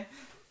 Okay.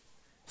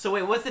 So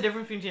wait, what's the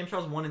difference between James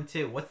Charles 1 and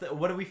 2?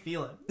 What are we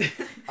feeling?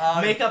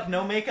 Makeup,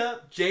 no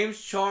makeup?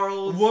 James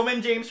Charles.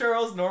 Woman James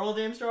Charles, normal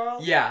James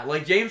Charles? Yeah,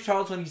 like James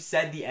Charles when he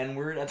said the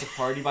N-word at the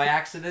party by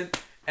accident,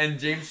 and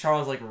James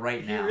Charles like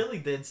right now. He really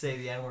did say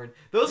the N-word.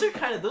 Those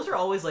are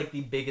always like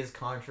the biggest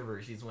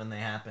controversies when they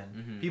happen.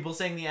 Mm-hmm. People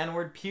saying the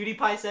N-word.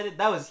 PewDiePie said it.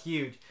 That was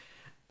huge.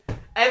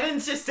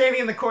 Evan's just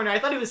standing in the corner. I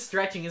thought he was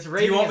stretching his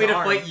raising. Do you want me to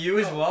arm. fight you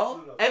as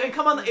well? No. Evan,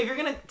 come on. If you're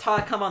gonna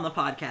talk, come on the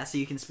podcast so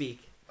you can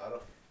speak.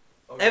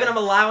 Okay. Evan, I'm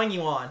allowing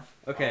you on.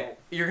 Okay,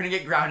 you're gonna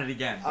get grounded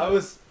again. I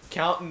was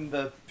counting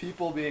the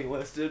people being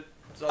listed.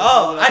 So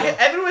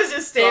Evan was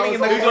just standing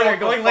in the corner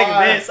going like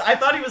this. I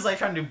thought he was like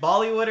trying to do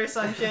Bollywood or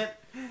some shit.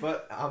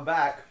 But I'm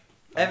back.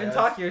 Evan,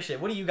 talk your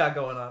shit. What do you got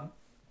going on?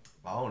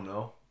 I don't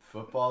know.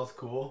 Football's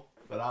cool,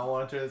 but I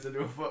want to turn this into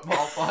a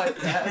football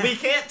podcast. We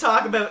can't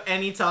talk about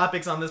any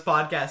topics on this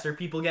podcast or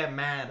people get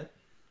mad.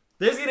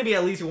 There's gonna be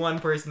at least one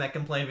person that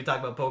complains we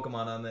talk about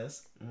Pokemon on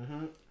this.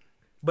 Mm-hmm.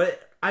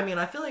 But I mean,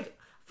 I feel like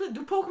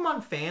do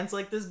Pokemon fans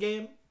like this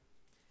game?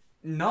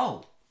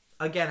 No.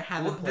 Again,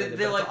 haven't played it.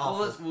 They're like,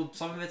 awful.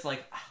 some of it's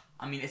like,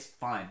 I mean, it's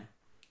fun,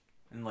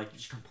 and like you're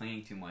just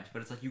complaining too much.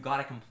 But it's like you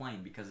gotta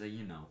complain because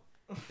you know.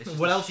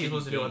 What else are you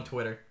supposed to do on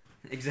Twitter?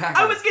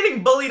 Exactly. I was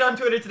getting bullied on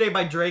Twitter today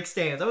by Drake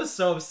stans. I was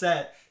so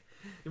upset,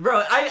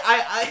 bro.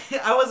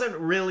 I wasn't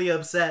really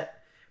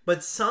upset,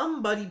 but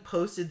somebody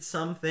posted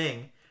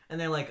something, and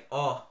they're like,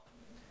 oh.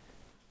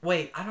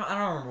 Wait, I don't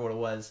remember what it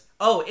was.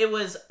 Oh, it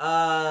was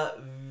oh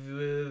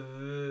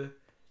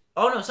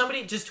no,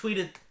 somebody just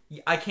tweeted,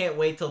 I can't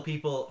wait till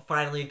people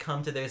finally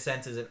come to their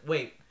senses. And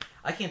wait,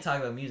 I can't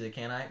talk about music,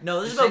 can I? No,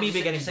 this is about me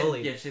getting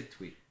bullied. Yeah, just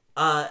tweet.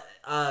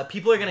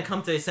 People are gonna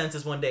come to their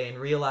senses one day and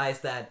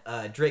realize that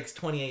Drake's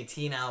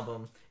 2018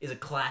 album is a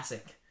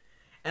classic.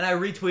 And I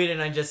retweeted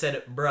and I just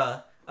said,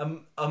 bruh,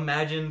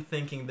 imagine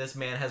thinking this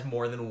man has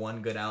more than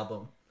one good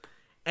album.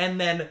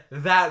 And then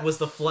that was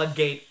the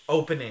floodgate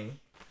opening.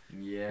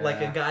 Yeah. Like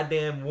a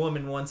goddamn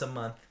woman once a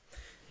month.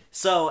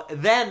 So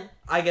then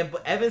I get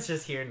Evan's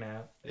just here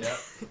now. Yeah.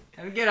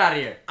 Get out of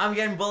here. I'm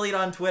getting bullied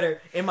on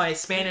Twitter in my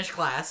Spanish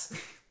class,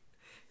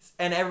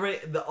 and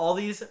all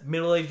these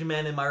middle-aged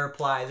men in my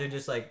replies are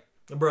just like,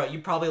 "Bro, you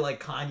probably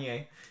like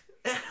Kanye."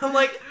 And I'm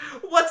like,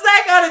 "What's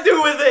that got to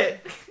do with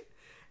it?"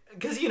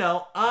 Because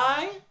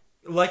I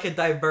like a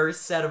diverse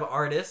set of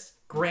artists.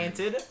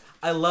 Granted,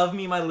 I love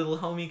me my little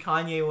homie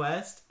Kanye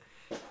West.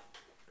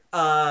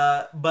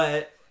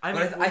 But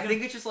I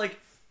think it's just like,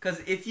 because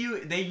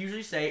they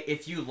usually say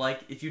if you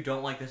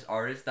don't like this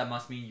artist, that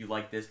must mean you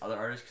like this other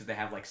artist because they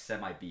have like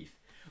semi beef.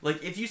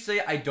 Like if you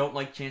say I don't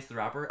like Chance the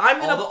Rapper,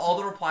 all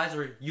the replies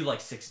are you like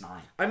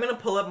 6ix9ine. I'm gonna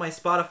pull up my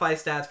Spotify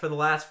stats for the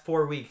last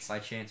 4 weeks. By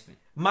Chance me.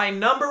 My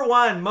number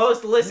 1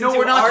 most listened to artist. No,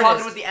 we're not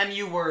talking about the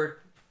MU word.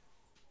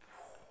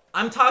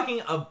 I'm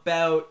talking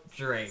about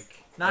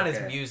Drake, not his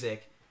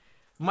music.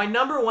 My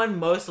number 1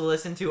 most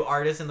listened to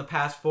artist in the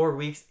past 4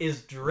 weeks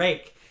is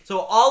Drake. So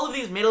all of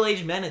these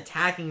middle-aged men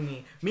attacking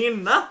me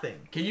mean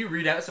nothing. Can you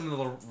read out some of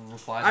the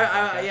replies?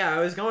 I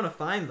was going to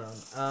find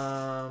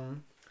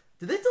them.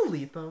 Did they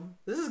delete them?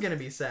 This is gonna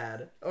be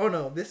sad. Oh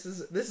no, this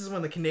is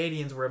when the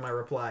Canadians were in my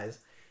replies.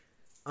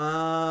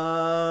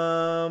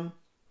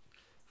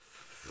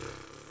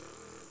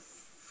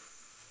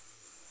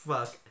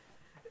 Fuck.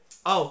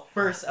 Oh,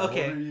 first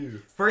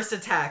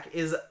attack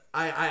is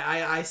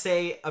I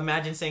say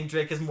imagine saying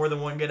Drake has more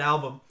than one good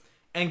album,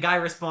 and guy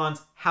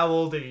responds, "How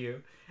old are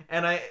you?"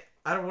 And I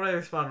don't want to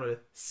respond with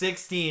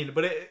 16,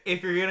 but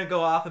if you're gonna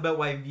go off about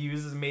why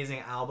Views is an amazing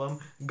album,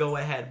 go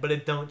ahead, but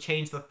it don't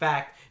change the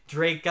fact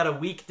Drake got a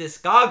weak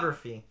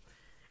discography.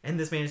 And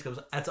this man just goes,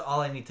 "That's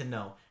all I need to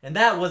know." And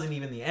that wasn't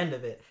even the end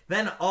of it.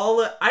 Then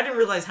I didn't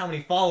realize how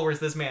many followers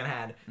this man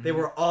had. They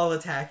were all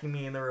attacking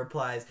me in the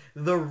replies,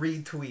 the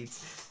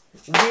retweets.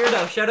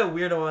 Weirdo, shout out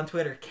Weirdo on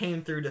Twitter,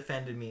 came through,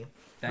 defended me.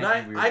 Thank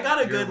But you, I got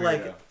a Weirdo. good, You're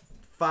like,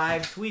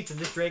 5 tweets of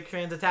just Drake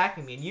fans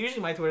attacking me. And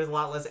usually my Twitter's a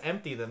lot less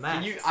empty than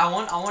that. I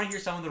want to hear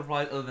some of the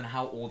replies other than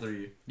how old are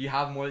you? Do you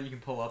have more that you can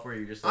pull up, or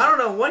you just? Like, I don't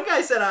know. One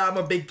guy said I'm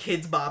a big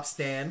Kids Bop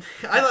stan.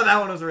 I thought that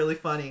one was really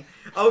funny.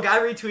 Oh, a guy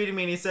retweeted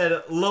me and he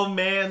said, "Lil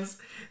Mans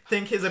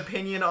think his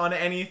opinion on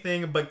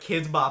anything but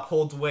Kids Bop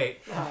holds weight."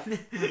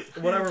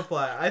 What I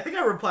reply? I think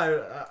I replied.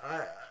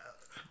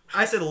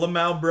 I said,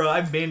 "Lamau, bro.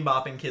 I've been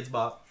bopping Kids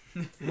Bop."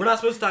 We're not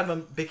supposed to talk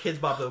about big Kids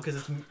Bop though, because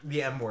it's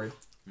the M word.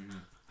 Mm-hmm.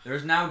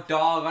 There's now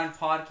Dog on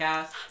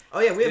podcast. Oh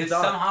yeah, we have It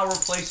dog. somehow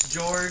replaced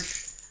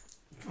George.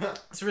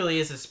 This really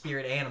is a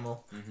spirit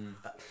animal.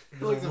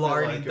 He looks He's a a bit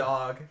lardy like him.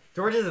 dog.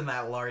 George isn't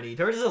that lardy.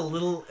 George is a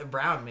little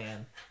brown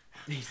man.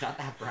 He's not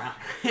that brown.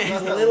 Not He's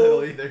that little-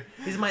 little either.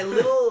 He's my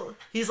little.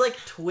 He's like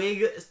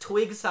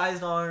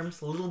twig-sized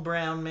arms, little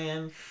brown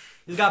man.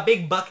 He's got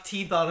big buck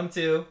teeth on him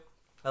too.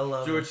 I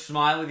love George, him.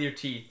 smile with your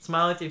teeth.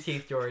 Smile with your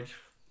teeth, George.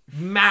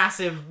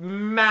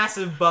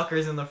 Massive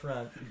buckers in the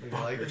front.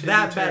 Like Timmy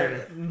That Turner.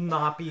 better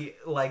not be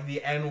like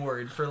the N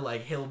word for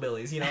like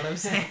hillbillies. You know what I'm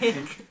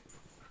saying?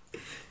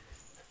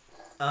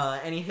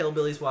 Any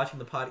hillbillies watching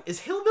the pod?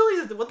 Is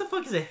hillbillies? What the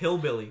fuck is a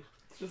hillbilly?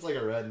 It's just like a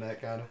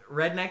redneck kind of.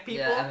 Redneck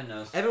people? Yeah, Evan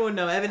knows. Evan would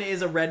know. Evan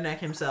is a redneck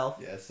himself.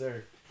 Yes,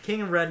 sir.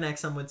 King of redneck,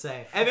 some would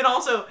say. Evan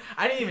also,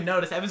 I didn't even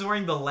notice. Evan's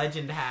wearing the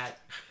legend hat.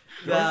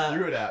 George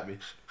threw it at me.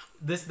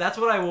 That's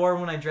what I wore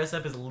when I dressed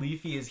up as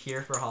Leafy is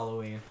here for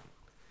Halloween.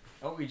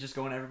 Oh, we just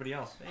going to everybody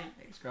else.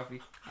 Hey, Scruffy.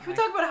 Can we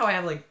talk about how I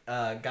have like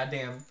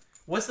goddamn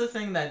what's the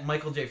thing that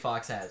Michael J.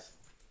 Fox has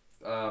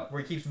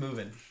where he keeps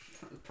moving?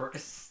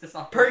 Percocets. It's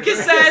not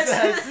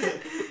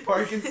Percocets.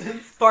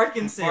 Parkinson's.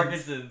 Parkinson's.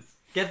 Parkinson's.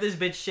 Get this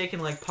bitch shaking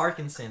like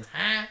Parkinson's.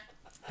 Huh?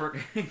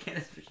 Get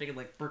us shaking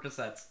like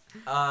Percocets.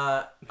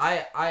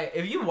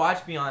 If you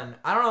watch me on,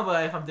 I don't know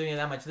about if I'm doing it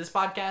that much this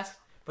podcast,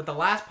 but the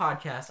last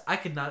podcast I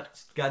could not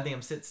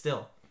goddamn sit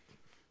still.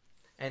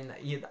 And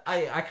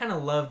I kind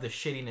of love the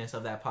shittiness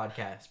of that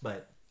podcast,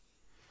 but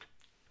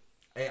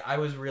I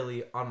was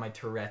really on my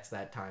Tourette's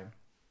that time.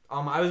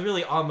 I was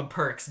really on the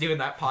perks doing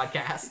that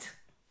podcast.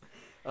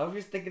 I was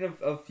just thinking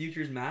of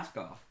Future's mask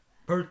off.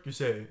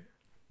 Percocet,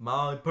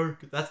 my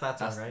perk. That's that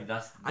song, right?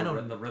 That's the, I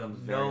don't the rhythm's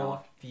very know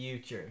off.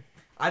 Future.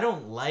 I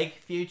don't like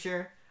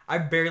Future. I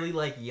barely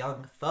like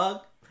Young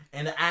Thug.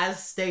 And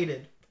as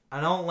stated, I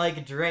don't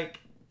like Drake.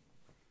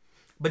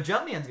 But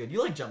Jumpman's good.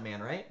 You like Jumpman,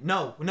 right?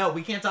 No,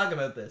 we can't talk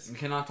about this. We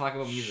cannot talk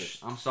about music.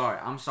 I'm sorry.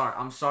 It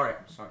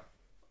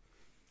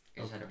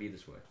just had to be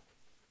this way.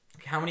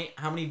 How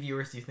many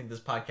viewers do you think this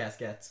podcast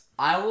gets?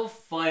 I will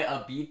fight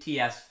a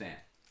BTS fan.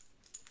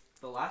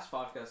 The last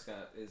podcast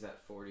is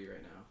at 40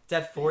 right now. It's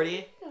at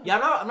 40? Yeah,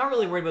 I'm not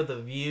really worried about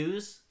the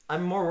views.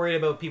 I'm more worried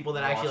about people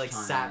that actually like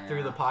Watch time, sat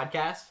through the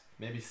podcast.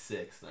 Maybe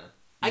 6 then.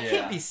 I Yeah.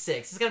 can't be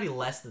 6. It's gotta be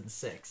less than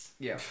 6.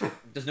 Yeah.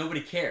 Because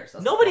nobody cares.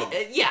 That's Nobody. the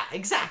problem. Yeah,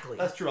 exactly.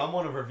 That's true. I'm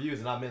one of her views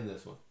and I'm in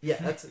this one. Yeah,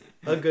 that's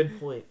a good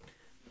point.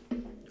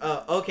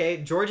 Okay,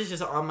 George is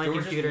just on my George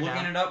is computer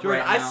looking now. it up George,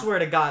 right I now. swear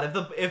to God,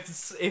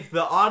 if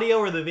the audio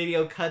or the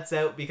video cuts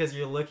out because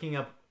you're looking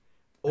up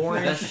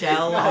orange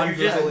shell No, on You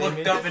just Google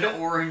looked Images- up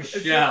an orange It's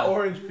just shell.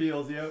 orange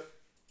peels, yo.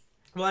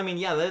 Well, I mean,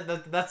 yeah,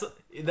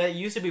 that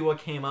used to be what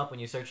came up when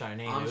you searched our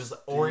name. It was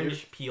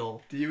orange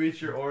peel. Do you eat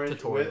your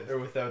orange Tutorials. with or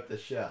without the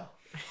shell?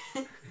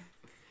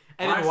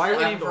 And why are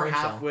we I'm named for Orange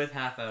half Shell? with,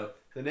 half out.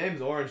 The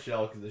name's Orange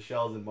Shell because the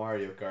shells in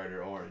Mario Kart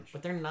are orange.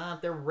 But they're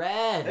not. They're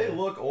red. They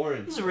look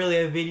orange. This is really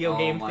a video Oh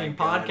game my themed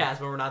God. podcast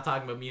where we're not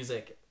talking about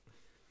music.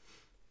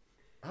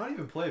 I don't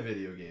even play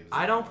video games.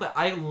 I don't play.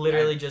 I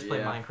literally Yeah, just play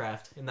yeah.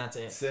 Minecraft, and that's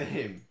it.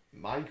 Same.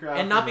 Minecraft.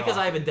 And not is because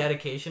I have a awesome.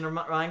 dedication to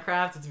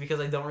Minecraft, it's because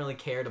I don't really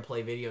care to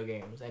play video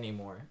games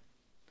anymore.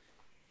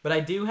 But I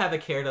do have a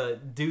care to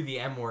do the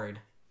M word.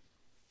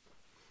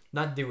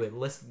 Not do it,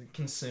 listen,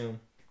 consume.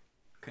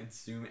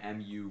 Consume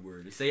MU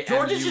word. Say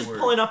George MU is just word.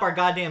 pulling up our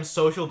goddamn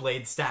Social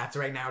Blade stats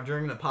right now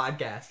during the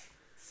podcast.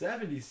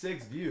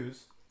 76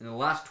 views. In the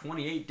last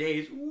 28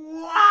 days.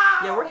 Wow!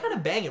 Yeah, we're kind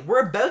of banging.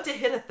 We're about to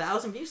hit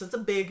 1,000 views. That's a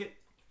big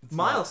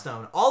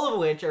milestone. All of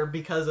which are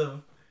because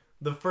of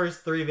the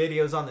first 3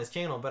 videos on this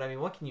channel. But I mean,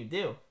 what can you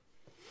do?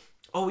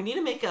 Oh, we need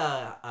to make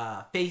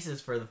faces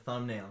for the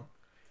thumbnail.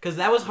 Because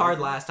that was hard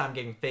last time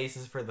getting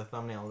faces for the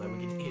thumbnail that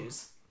we could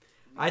use.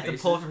 I have to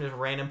pull Faces? from just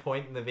random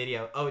point in the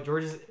video. Oh,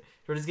 George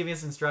is giving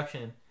us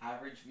instruction.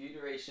 Average view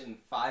duration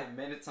 5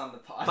 minutes on the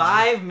podcast.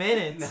 5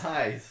 minutes.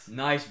 Nice.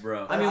 Nice,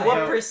 bro. I mean, That's what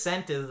how-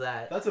 percent is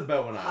that? That's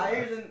about when I Higher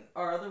left. than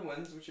our other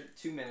ones, which are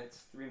 2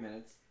 minutes, 3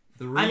 minutes.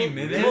 3 I mean,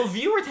 minutes? well,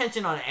 view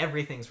retention on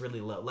everything's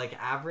really low. Like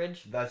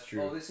average. That's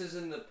true. Oh, this is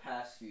in the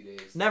past few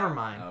days. Never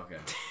mind. Oh,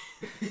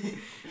 okay.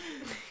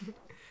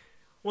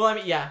 Well, I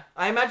mean, yeah.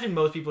 I imagine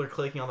most people are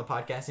clicking on the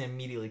podcast and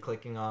immediately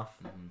clicking off.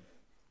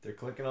 They're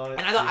clicking on it.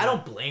 And I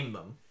don't blame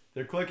them.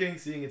 They're clicking,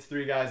 seeing it's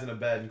 3 guys in a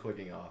bed, and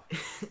clicking off.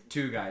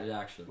 2 guys,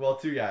 actually. Well,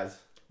 2 guys.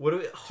 What do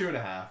we? 2.5.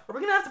 Are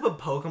we gonna have to put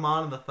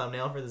Pokemon in the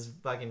thumbnail for this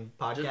fucking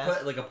podcast? Just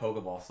put like a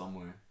Pokeball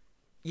somewhere.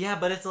 Yeah,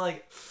 but it's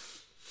like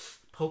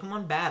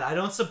Pokemon bad. I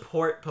don't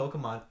support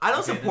Pokemon. I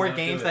don't Okay, then support don't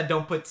do games it. that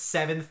don't put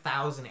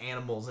 7,000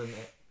 animals in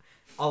it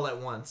all at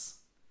once.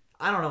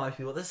 I don't know how I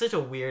feel. That's such a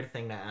weird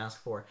thing to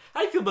ask for. How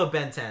do you feel about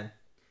Ben 10?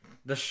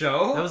 The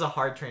show? That was a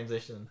hard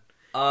transition.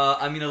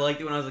 I mean, I liked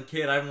it when I was a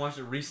kid. I haven't watched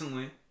it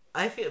recently.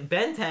 I feel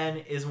Ben 10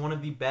 is one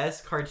of the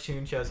best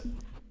cartoon shows.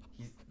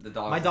 The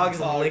dog. My dog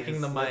is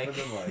licking the slipping mic.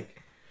 the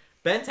mic.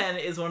 Ben 10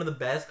 is one of the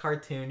best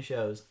cartoon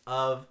shows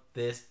of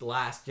this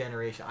last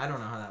generation. I don't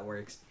know how that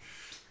works.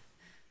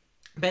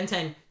 Ben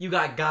 10, you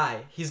got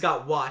Guy. He's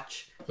got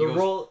Watch. The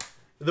role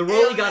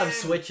he got him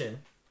switching.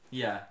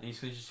 Yeah, and he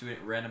switches to it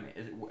random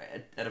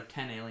out of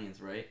 10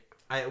 aliens, right?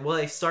 Well,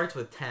 it starts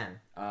with 10.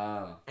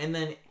 Oh. And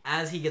then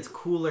as he gets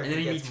cooler, And then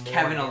he gets meets more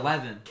Kevin alien.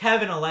 11.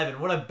 Kevin 11,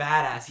 what a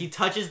badass. He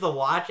touches the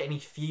watch and he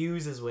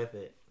fuses with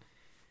it.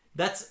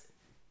 That's...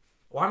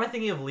 Why am I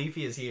thinking of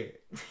Leafy is here?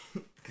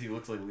 Because he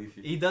looks like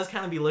Leafy. He does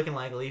kind of be looking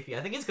like Leafy.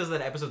 I think it's because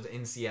that episode's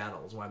in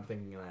Seattle is why I'm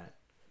thinking of that.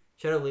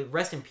 Shout out Leafy.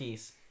 Rest in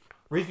peace.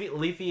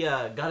 Leafy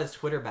got his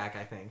Twitter back,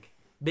 I think.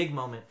 Big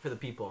moment for the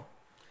people.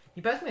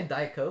 You passed me a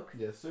Diet Coke?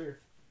 Yes, sir.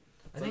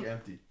 I It's think like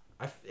empty.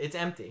 it's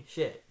empty.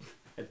 Shit.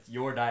 It's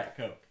your Diet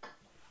Coke.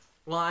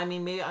 Well, I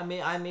mean, maybe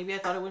I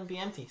thought it wouldn't be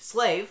empty.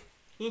 Slave,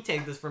 can you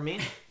take this from me?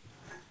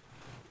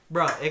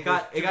 Bro, it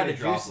got a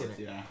juice in it.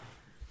 Yeah.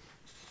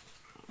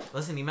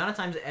 Listen, the amount of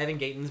times Evan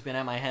Gayton's been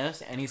at my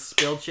house and he's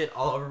spilled shit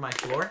all over my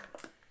floor.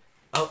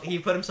 Oh, he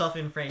put himself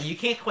in frame. You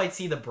can't quite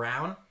see the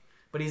brown,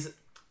 but he's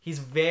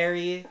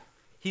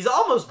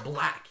almost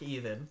black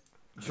even.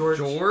 George?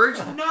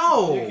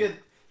 No. You could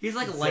He's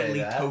like say lightly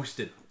that.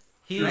 toasted.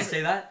 He's, Can I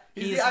say that?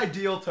 He's the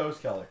ideal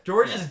toast color.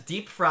 George is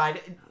deep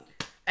fried.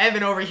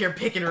 Evan over here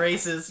picking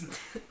races.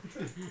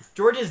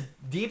 George is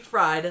deep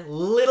fried,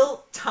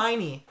 little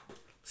tiny,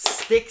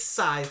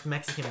 stick-sized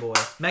Mexican boy.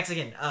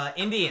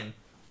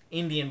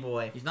 Indian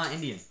boy. He's not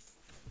Indian.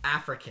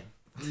 African.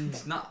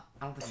 He's not.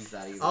 I don't think he's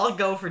that either. I'll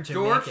go for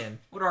George, Jamaican.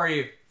 what are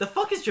you? The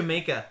fuck is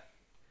Jamaica?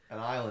 An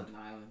island. An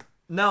island.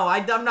 No,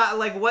 I'm not,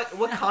 like, what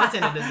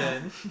continent is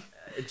it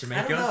in?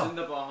 Jamaica? I don't know. It's in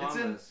the Bahamas.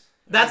 It's in-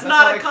 That's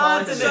not a what I call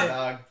it, continent.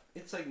 dog.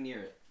 It's like near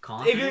it.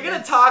 If you're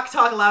gonna talk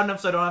loud enough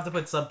so I don't have to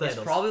put subtitles.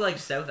 It's probably like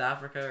South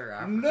Africa or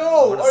Africa.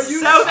 No, One of are those. you-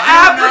 South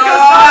I Africa's know.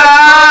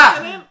 not a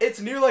continent? It's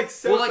near like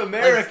South Well, like,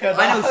 America.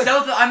 I know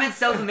dog. I meant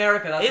South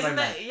America. That's Isn't what I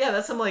meant. that, yeah,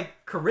 that's some,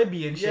 like,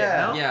 Caribbean shit,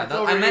 Yeah. no? Yeah, It's that,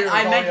 over I here meant with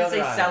I all meant the to say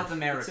other South islands.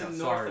 America. It's in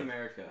Sorry. North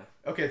America.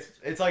 Okay,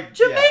 it's like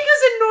Jamaica's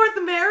yeah. in North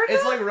America?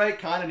 It's like right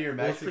kind of near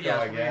Well, it's Mexico,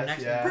 yeah, I it's near guess.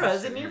 next to Yeah. Bro,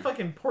 is it near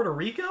fucking Puerto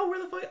Rico?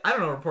 Where the fuck? I don't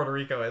know where Puerto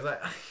Rico is.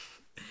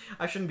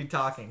 I shouldn't be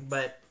talking,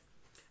 but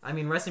I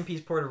mean, rest in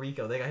peace, Puerto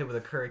Rico. They got hit with a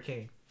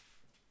hurricane.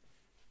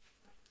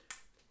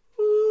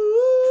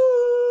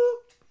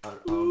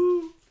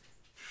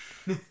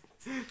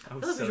 I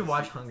feel like we should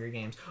watch Hunger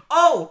Games.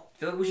 Oh! I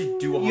feel like we should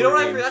do a You know what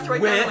I Hunger forgot to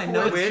write Games down in my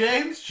notes? With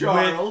James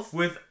Charles.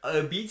 with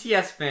a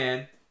BTS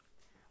fan,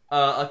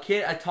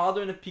 a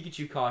toddler in a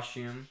Pikachu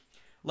costume,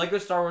 Lego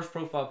Star Wars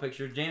profile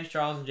picture, James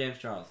Charles and James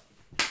Charles.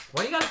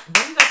 Why you got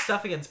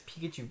stuff against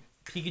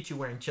Pikachu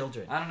wearing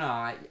children? I don't know.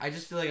 I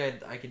just feel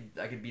like I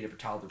could beat up a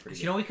toddler pretty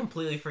good. You know, we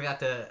completely forgot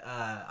to.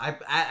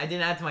 I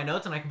didn't add to my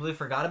notes, and I completely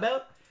forgot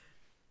about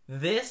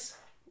this.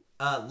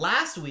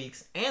 Last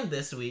week's and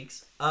this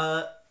week's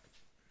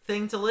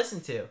thing to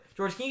listen to.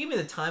 George, can you give me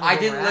the time? I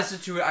didn't listen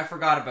to it. I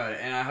forgot about it,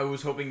 and I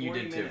was hoping you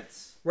 40 did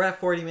minutes. We're at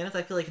 40 minutes.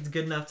 I feel like it's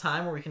good enough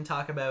time where we can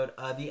talk about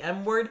the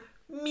M word,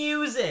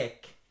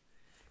 music.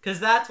 Because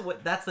that's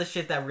the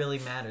shit that really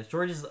matters.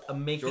 George is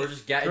making. George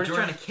is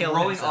trying to kill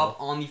throwing himself.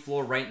 up on the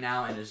floor right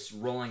now and is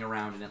rolling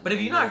around in it. But like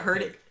have you a not little heard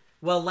pig. it?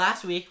 Well,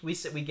 last week we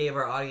gave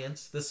our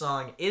audience the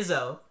song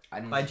 "Izzo" I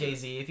didn't by listen to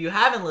Jay-Z. If you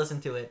haven't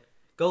listened to it,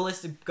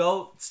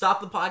 go stop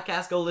the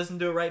podcast, go listen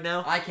to it right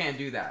now. I can't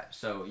do that,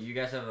 so you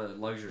guys have a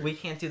luxury. We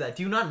can't do that.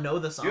 Do you not know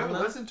the song? You haven't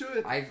though? listened to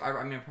it? I mean,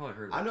 I probably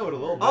heard it. I know it a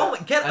little bit. Oh,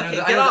 get I know, okay,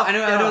 get off. I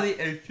get know off.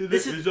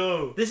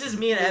 the. This is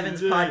me and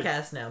Evan's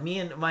podcast now. Me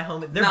and my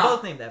homie. They're No.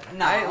 both named Evan.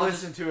 No, I ain't I'll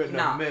listened to it in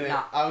nah, a minute.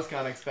 nah. I was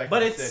kind of expecting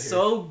But to it's sit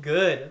so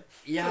good.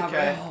 here. Yeah,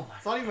 Okay. bro.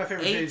 It's not even my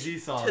favorite H Jay-Z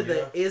song. to the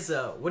you know?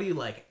 Izzo. What do you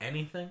like?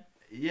 Anything?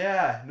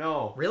 Yeah,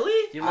 no.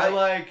 Really? He I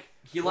like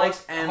he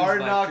likes Ends Hard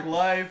by Knock Triple-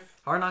 Life,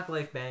 Hard Knock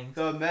Life bangs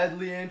the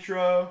medley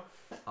intro.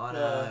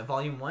 on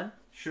Volume 1.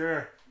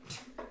 Sure.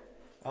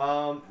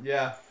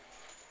 Yeah.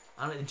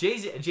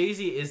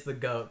 Jay-Z is the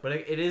GOAT, but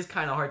it is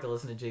kind of hard to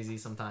listen to Jay-Z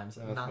sometimes.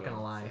 I'm That's not what gonna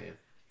I'm lie. saying.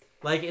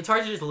 Like, it's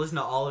hard to just listen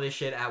to all of his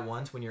shit at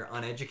once when you're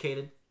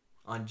uneducated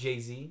on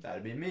Jay-Z.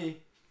 That'd be me.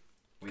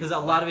 Because a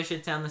lot of his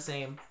shit sound the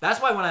same. That's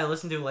why when I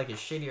listen to, like, his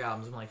shittier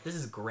albums, I'm like, this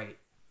is great.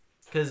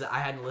 Because I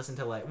hadn't listened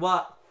to, like,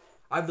 well,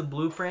 I have the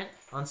Blueprint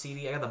on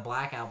CD. I got the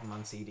Black Album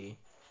on CD.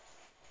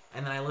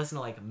 And then I listen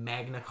to, like,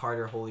 Magna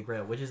Carta Holy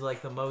Grail, which is,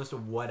 like, the most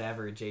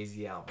whatever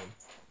Jay-Z album.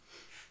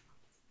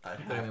 I'd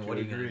But, I have mean, to what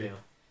are you agree. going to do?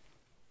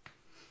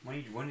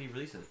 When did he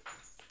release it?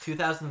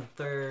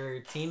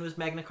 2013 was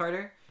Magna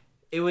Carta.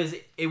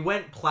 It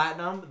went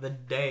platinum the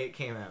day it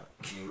came out.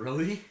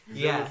 Really?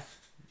 Yeah.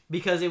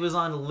 because it was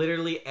on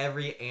literally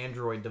every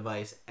Android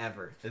device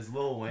ever. Is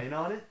Lil Wayne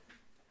on it?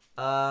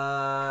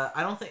 I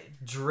don't think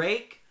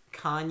Drake,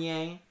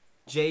 Kanye,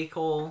 J.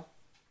 Cole,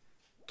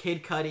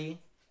 Kid Cudi,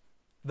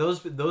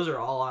 those are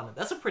all on it.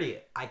 That's a pretty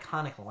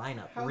iconic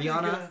lineup.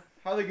 Rihanna.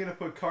 How are they gonna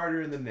put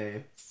Carter in the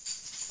name,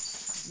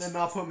 then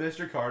not put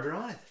Mr. Carter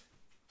on it?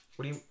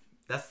 What do you?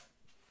 That's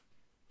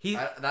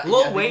I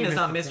Lil think Wayne you is missed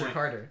not the Mr. point.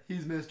 Carter.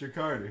 He's Mr.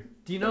 Carter.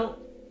 Do you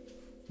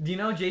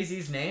know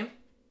Jay-Z's name?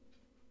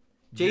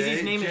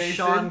 Jay-Z's name is Jason?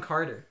 Sean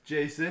Carter.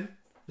 Jason.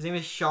 His name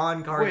is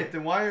Sean Carter. Wait,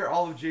 then why are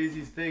all of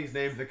Jay-Z's things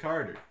named the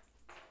Carter?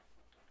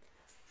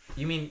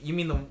 You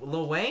mean the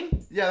Lil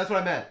Wayne? Yeah, that's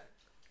what I meant.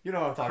 You know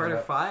what I'm talking Carter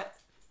about. 5?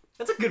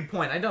 That's a good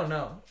point. I don't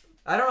know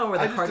where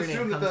the Carter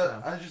name comes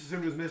from. I just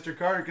assumed it was Mr.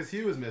 Carter because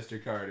he was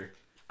Mr. Carter.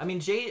 I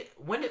mean,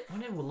 when did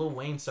Lil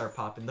Wayne start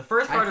popping? The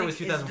first Carter was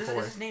 2004.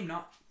 Is his name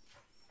not?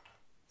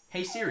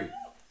 Hey Siri.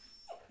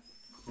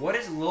 What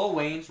is Lil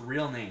Wayne's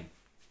real name?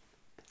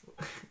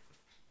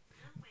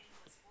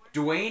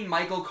 Dwayne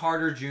Michael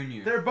Carter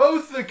Jr. They're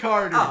both the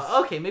Carters.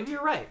 Oh, okay, maybe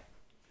you're right.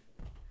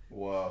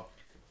 Whoa.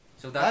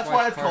 So That's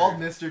why it's called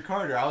Mr.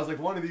 Carter. I was like,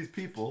 one of these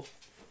people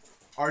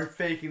are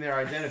faking their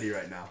identity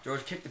right now.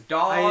 George kicked the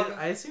dog.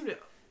 I assumed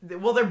it.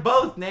 Well, they're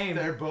both named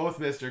They're both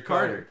Mr.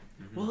 Carter.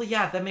 Mm-hmm. Well,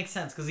 yeah, that makes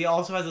sense because he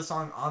also has a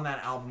song on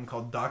that album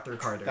called Dr.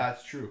 Carter.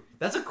 That's true.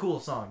 That's a cool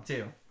song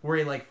too, where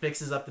he like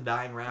fixes up the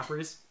dying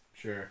rappers.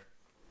 Sure.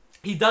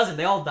 He doesn't.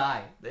 They all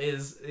die.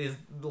 Is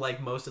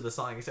like most of the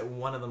song, except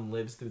one of them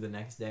lives through the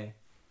next day.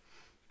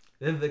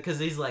 Because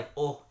he's like,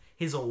 oh,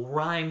 his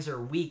rhymes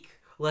are weak.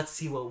 Let's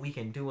see what we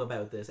can do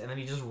about this. And then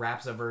he just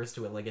raps a verse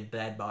to it like a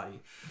dead body.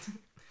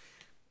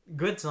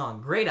 Good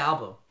song. Great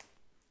album.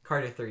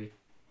 Carter 3. You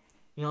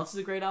know what else is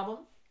a great album?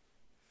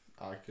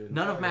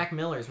 None of Mac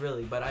Miller's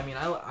really, but I mean,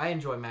 I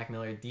enjoy Mac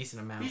Miller a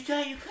decent amount. He's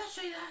dead. You can't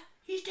say that.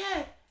 He's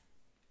dead.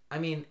 I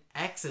mean,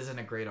 X isn't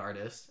a great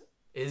artist.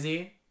 Is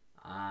he?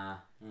 Yeah.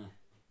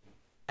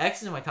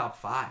 X is in my top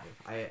 5.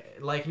 I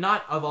like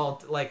not of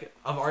all like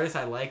of artists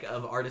I like,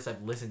 of artists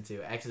I've listened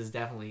to. X is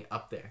definitely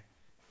up there.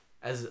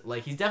 As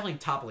like he's definitely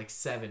top like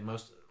 7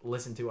 most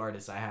listened to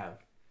artists I have.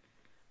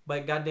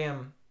 But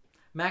goddamn,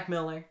 Mac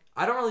Miller.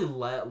 I don't really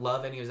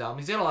love any of his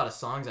albums. He's got a lot of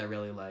songs I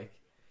really like,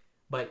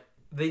 but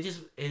they just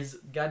his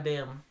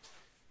goddamn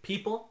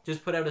people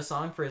just put out a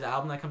song for his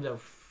album that comes out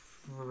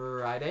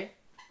Friday,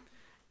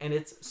 and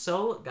it's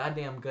so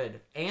goddamn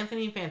good.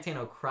 Anthony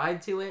Fantano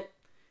cried to it.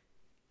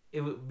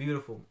 It was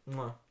beautiful.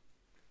 Mwah.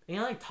 And he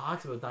like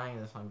talks about dying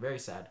in the song. Very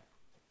sad.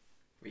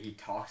 Wait, he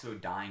talks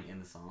about dying in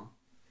the song.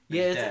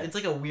 Yeah, it's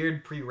like a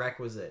weird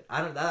prerequisite.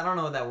 I don't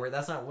know what that word.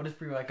 That's not what is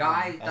prerequisite.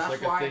 Guys, That's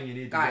like why, a thing you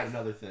need to get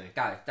another thing.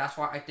 Guys, that's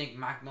why I think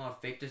Mac Miller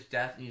faked his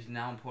death and he's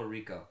now in Puerto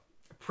Rico.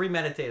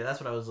 Premeditated. That's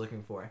what I was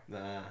looking for.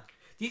 Nah.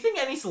 Do you think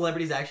any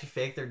celebrities actually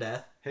fake their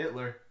death?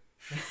 Hitler.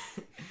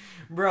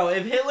 Bro,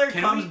 if Hitler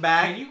comes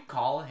back, can you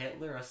call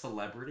Hitler a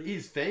celebrity?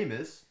 He's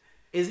famous.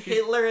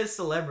 Hitler a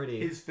celebrity?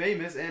 He's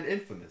famous and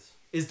infamous.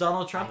 Is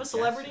Donald Trump a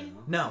celebrity?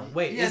 so. No,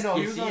 wait. Yeah, no,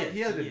 he is.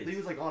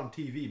 was like on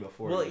TV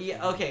before. Well,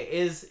 yeah, okay.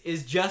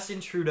 Is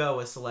Justin Trudeau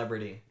a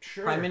celebrity?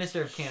 Sure. Prime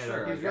Minister of Canada.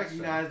 Sure. I He's guess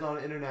recognized on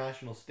an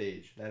international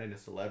stage. That ain't a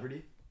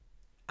celebrity.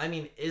 I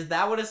mean, is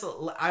that what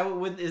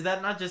is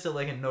that not just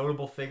like a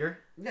notable figure?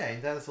 Yeah,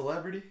 ain't that a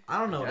celebrity? I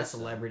don't know what a guess so.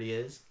 celebrity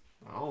is.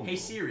 I don't Hey know.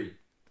 Siri,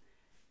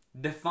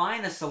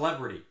 define a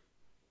celebrity.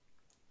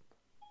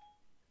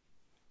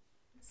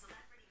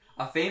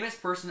 A famous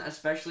person,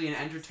 especially in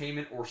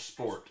entertainment or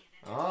sport.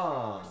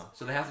 Ah.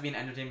 So they have to be in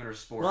entertainment or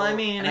sport. Well, I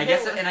mean, and I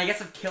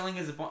guess if killing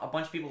is a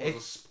bunch of people was a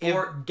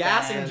sport, If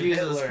gassing then Jews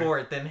is a Hitler-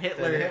 sport, then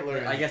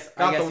Hitler. I guess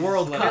got I guess the he's a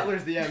World celebrity. Cup.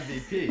 Hitler's the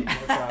MVP.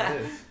 That's how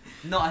it is.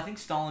 No, I think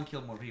Stalin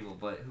killed more people,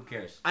 but who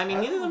cares? I mean,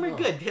 I neither of them don't are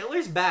know. good.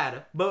 Hitler's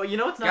bad, but you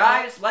know what's not?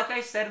 Guys, like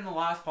I said in the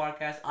last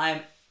podcast, I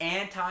am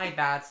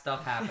anti-bad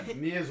stuff happening.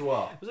 Me as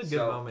well. It was a good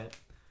So- moment.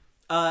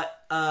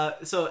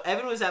 So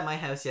Evan was at my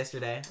house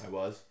yesterday, I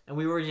was. and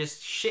we were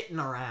just shitting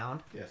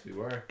around. Yes, we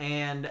were.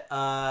 And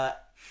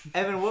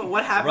Evan,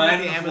 what happened Right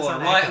with the on the floor,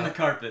 Amazon right Echo? on the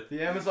carpet.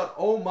 The Amazon.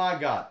 Oh my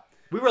God.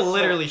 We were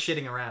literally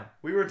shitting around.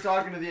 We were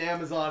talking to the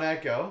Amazon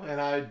Echo,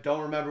 and I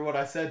don't remember what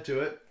I said to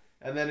it,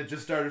 and then it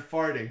just started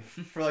farting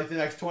for like the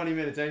next 20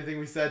 minutes. Anything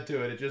we said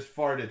to it, it just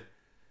farted.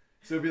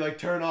 So it'd be like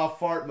turn off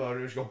fart mode,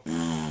 and it would just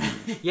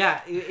go. Yeah,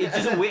 it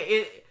just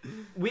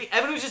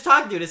Evan was just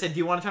talking to it. It said, "Do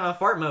you want to turn on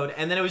fart mode?"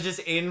 And then it was just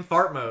in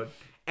fart mode.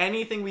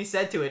 Anything we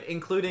said to it,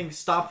 including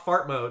stop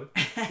fart mode,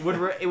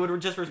 it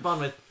would just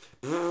respond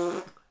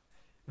with.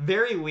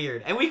 Very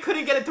weird. And we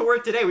couldn't get it to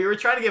work today. We were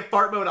trying to get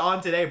fart mode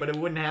on today, but it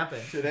wouldn't happen.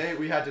 Today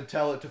we had to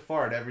tell it to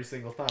fart every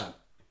single time.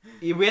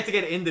 We had to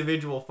get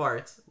individual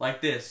farts.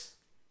 Like this.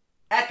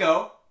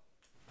 Echo.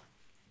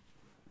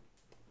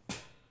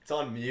 It's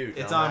on mute.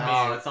 It's dumbass. on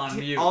mute. Oh, it's on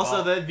mute. Also,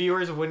 Oh. the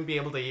viewers wouldn't be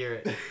able to hear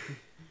it.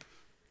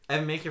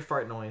 Evan, make your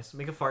fart noise.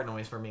 Make a fart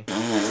noise for me.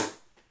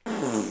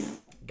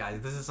 Guys,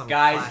 this is some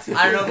Guys, classic.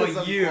 I don't know Some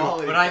about you,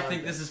 quality but I content.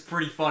 think this is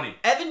pretty funny.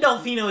 Evan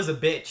Delfino is a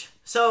bitch.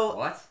 So,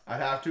 What? I'd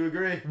have to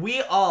agree.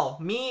 we all,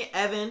 me,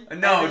 Evan,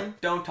 No, Evan,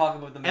 don't talk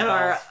about them. and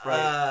our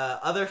Sprite.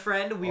 other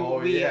friend, Oh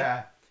we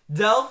yeah.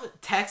 Delf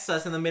texts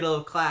us in the middle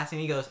of class and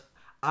he goes,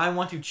 I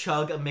want to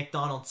chug a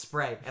McDonald's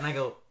Sprite. And I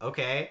go,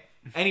 okay.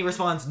 And he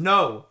responds,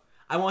 no,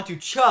 I want to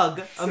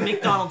chug a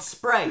McDonald's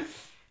Sprite. And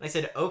I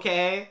said,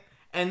 okay.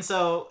 And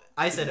so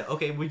I said,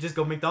 okay, we just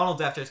go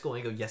McDonald's after school.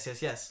 And he goes, yes,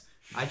 yes, yes.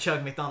 I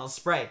chug McDonald's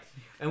Sprite.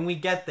 And we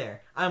get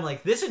there. I'm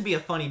like, this would be a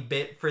funny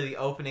bit for the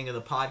opening of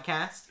the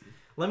podcast.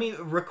 Let me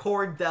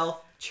record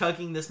Delf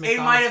chugging this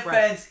McDonald's Sprite. In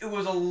my defense, it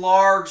was a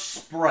large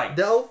Sprite.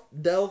 Delf.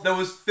 That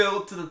was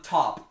filled to the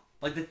top.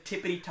 Like the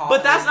tippity top.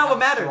 But that's not what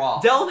mattered. Straw.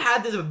 Delf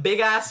had this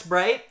big ass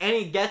Sprite, and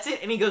he gets it,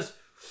 and he goes,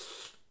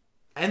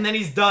 and then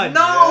he's done.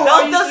 No!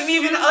 Delf doesn't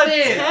even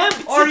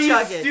attempt to Are you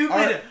chug it.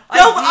 stupid?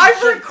 Delf,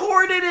 I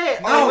recorded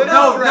it.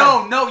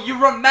 No,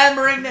 you're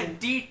remembering the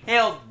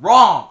details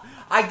wrong.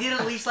 I did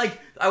at least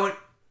I went.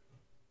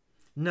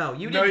 No,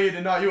 you didn't. No, you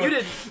did not. You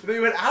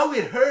went, ow,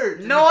 it hurt.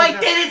 No, I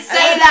didn't say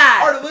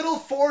that. Our little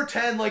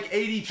 4'10",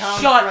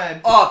 80-pound Shut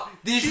friend. up.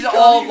 This is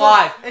all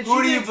lies. And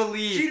Who do you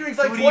believe? She drinks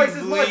like twice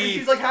as much, and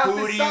she's like half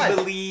Who this do size. you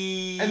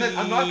believe? And then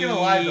I'm not gonna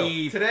lie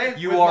though. Today,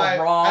 You are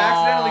wrong. I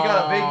accidentally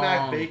got a Big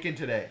Mac bacon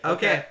today.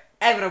 Okay.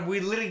 Evan, we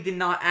literally did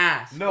not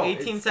ask. No,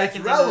 18 it's seconds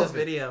into relevant. this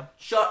video.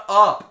 Shut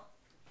up.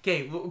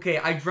 Okay,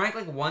 I drank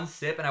one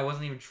sip and I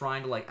wasn't even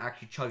trying to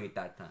actually chug it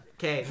that time.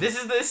 Okay, this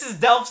is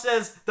Delf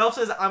says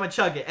I'ma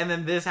chug it, and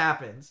then this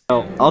happens.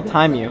 Oh, I'll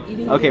time you.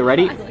 Okay,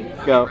 ready?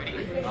 Go.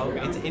 Oh,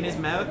 it's in his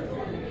mouth.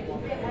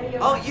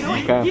 Oh, you know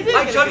what? You did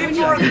I chugged it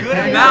for a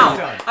good amount.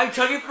 I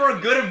chugged it for a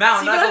good amount.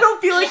 See, but I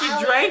don't feel like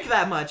you drank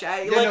that much.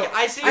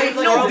 I see you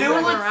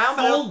doing around.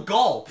 full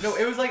gulps. No,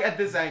 it was at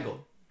this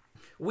angle.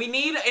 We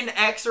need an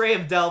X-ray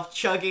of Delf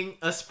chugging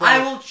a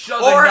Sprite. I will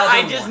chug or another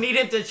I just one. need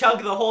him to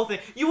chug the whole thing.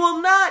 You will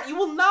not.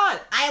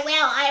 I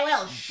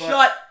will.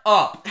 Shut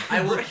up.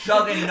 I will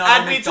chug another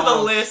Add me to the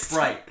McDonald's list.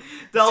 Sprite.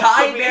 Delf,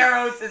 Ty put me-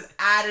 Barrows is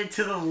added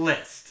to the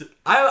list.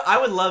 I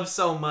would love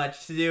so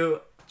much to do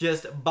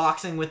just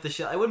boxing with the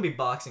shell. It wouldn't be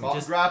boxing.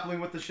 Just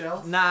grappling with the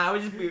shells. Nah, it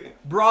would just be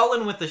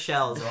brawling with the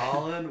shells.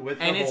 Brawling with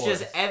And the it's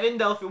boys. just Evan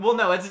Delf. Well,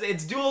 no,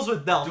 it's duels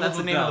with Delf. Duels That's the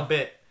with name Delf. of the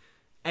bit.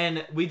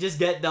 And we just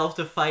get Delf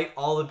to fight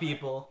all the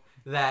people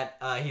that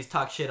he's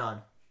talked shit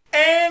on.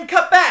 And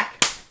cut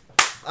back.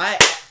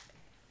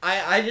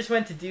 I just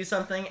went to do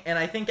something, and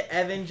I think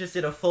Evan just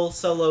did a full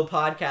solo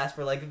podcast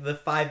for the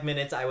 5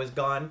 minutes I was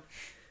gone.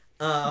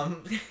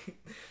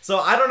 So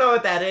I don't know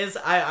what that is.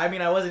 I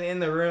mean I wasn't in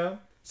the room,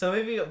 so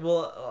maybe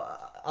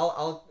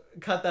I'll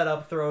cut that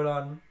up, throw it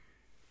on.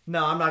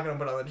 No, I'm not gonna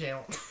put it on the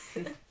channel.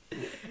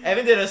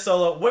 Evan did a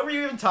solo. What were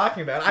you even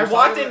talking about? I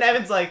walked in, and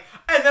Evan's like,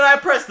 and then I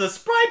pressed the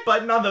Sprite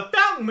button on the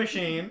fountain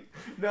machine.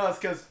 No, it's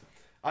because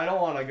I don't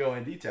want to go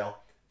in detail.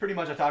 Pretty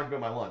much, I talked about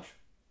my lunch.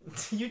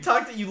 You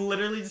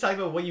literally just talked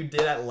about what you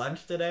did at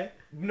lunch today?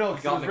 No,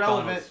 because it was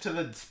relevant to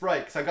the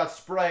Sprite. Because I got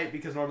Sprite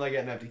because normally I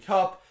get an empty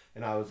cup,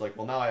 and I was like,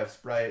 well, now I have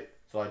Sprite,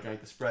 so I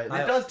drank the Sprite. And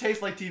it does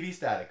taste like TV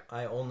static.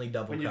 I only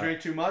double when you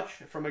drink too much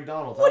from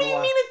McDonald's. What do you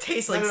mean it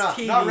tastes like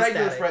TV not regular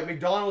static? Sprite.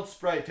 McDonald's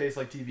Sprite tastes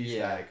like TV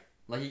static.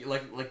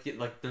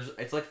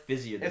 It's like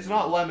fizzy. It's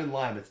not lemon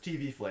lime. It's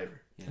TV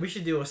flavor. Yeah. We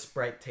should do a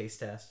Sprite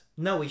taste test.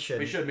 No, we shouldn't.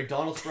 We should.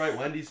 McDonald's Sprite,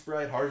 Wendy's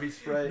Sprite, Harvey's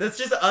Sprite. That's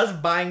just us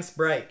buying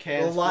Sprite.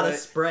 A lot of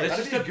Sprite.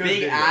 That's just a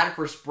big ad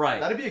for Sprite.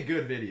 That'd be a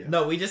good video.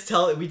 No, we just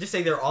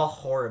say they're all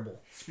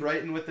horrible.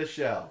 Spriting with the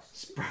shells.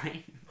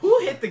 Sprite. Who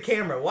hit the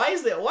camera? Why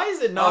is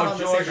it not on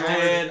the George same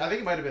did. I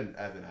think it might have been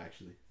Evan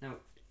actually. No,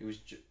 it was.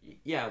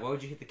 Yeah, why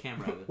would you hit the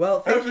camera? Evan?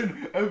 Well,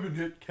 Evan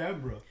hit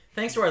camera.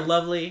 Thanks to our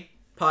lovely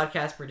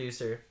podcast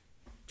producer,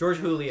 George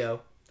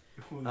Julio.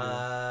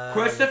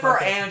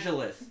 Christopher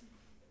Angeles.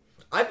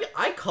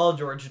 I call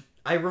George.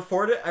 I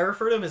referred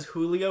to him as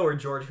Julio or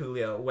George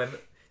Julio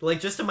when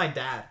just to my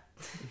dad.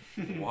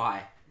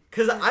 Why?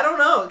 Cause I don't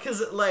know.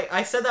 Cause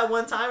I said that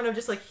one time and I'm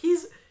just like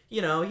he's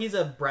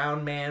a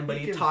brown man but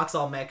he talks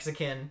all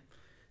Mexican,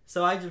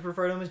 so I just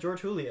refer to him as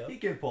George Julio. He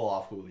can pull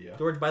off Julio.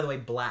 George, by the way,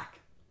 black.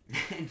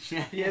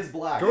 He is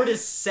black. George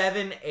is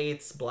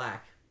 7/8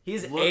 black.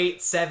 He's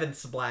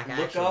 8/7 black. Look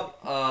actually.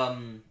 up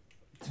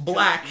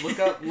black. Look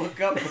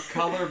up the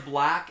color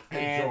black,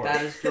 and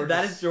that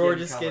is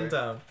George's skin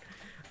tone.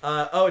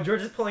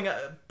 George is pulling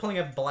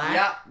up black.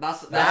 Yeah,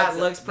 that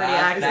looks pretty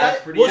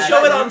accurate. We'll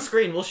show it on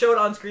screen. We'll show it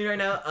on screen right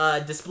now.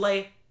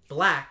 Display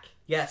black.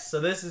 Yes.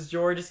 So this is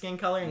George's skin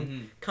color,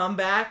 and come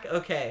back.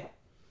 Okay.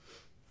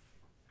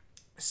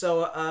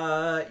 So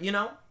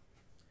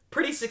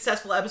pretty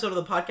successful episode of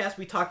the podcast.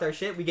 We talked our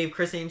shit. We gave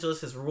Chris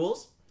Angeles his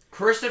rules.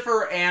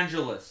 Christopher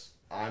Angeles.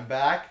 I'm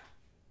back.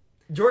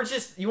 George,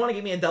 you want to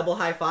give me a double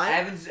high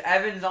five?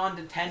 Evan's on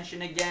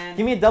detention again.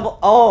 Give me a double.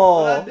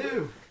 Oh. What did I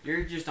do?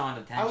 You're just on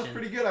detention. I was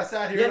pretty good. I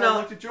sat here and I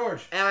looked at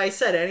George. And I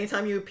said,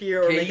 anytime you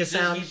appear or make a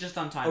sound he's just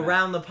on timeout.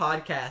 around the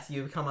podcast,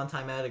 you come on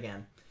timeout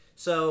again.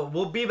 So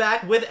we'll be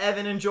back with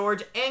Evan and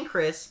George and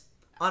Chris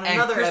on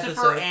another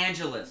Christopher episode.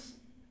 Angeles.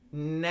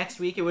 Next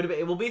week. It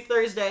will be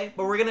Thursday,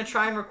 but we're gonna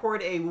try and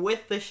record a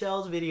With the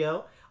Shells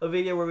video, a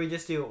video where we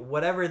just do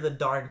whatever the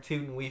darn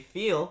tootin' we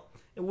feel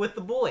with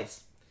the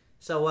boys.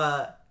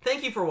 So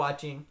thank you for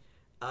watching.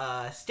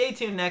 Stay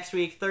tuned next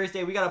week,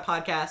 Thursday. We got a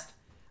podcast,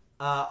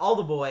 all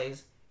the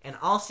boys. and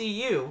I'll see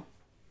you.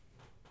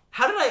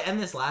 How did I end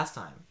this last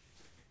time?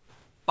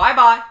 Bye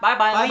bye. Bye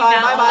bye. Bye Leave bye.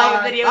 now. Bye bye.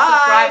 Like the video.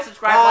 Bye.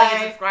 Subscribe. Like,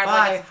 and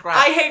subscribe.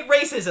 I hate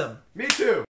racism. Me too.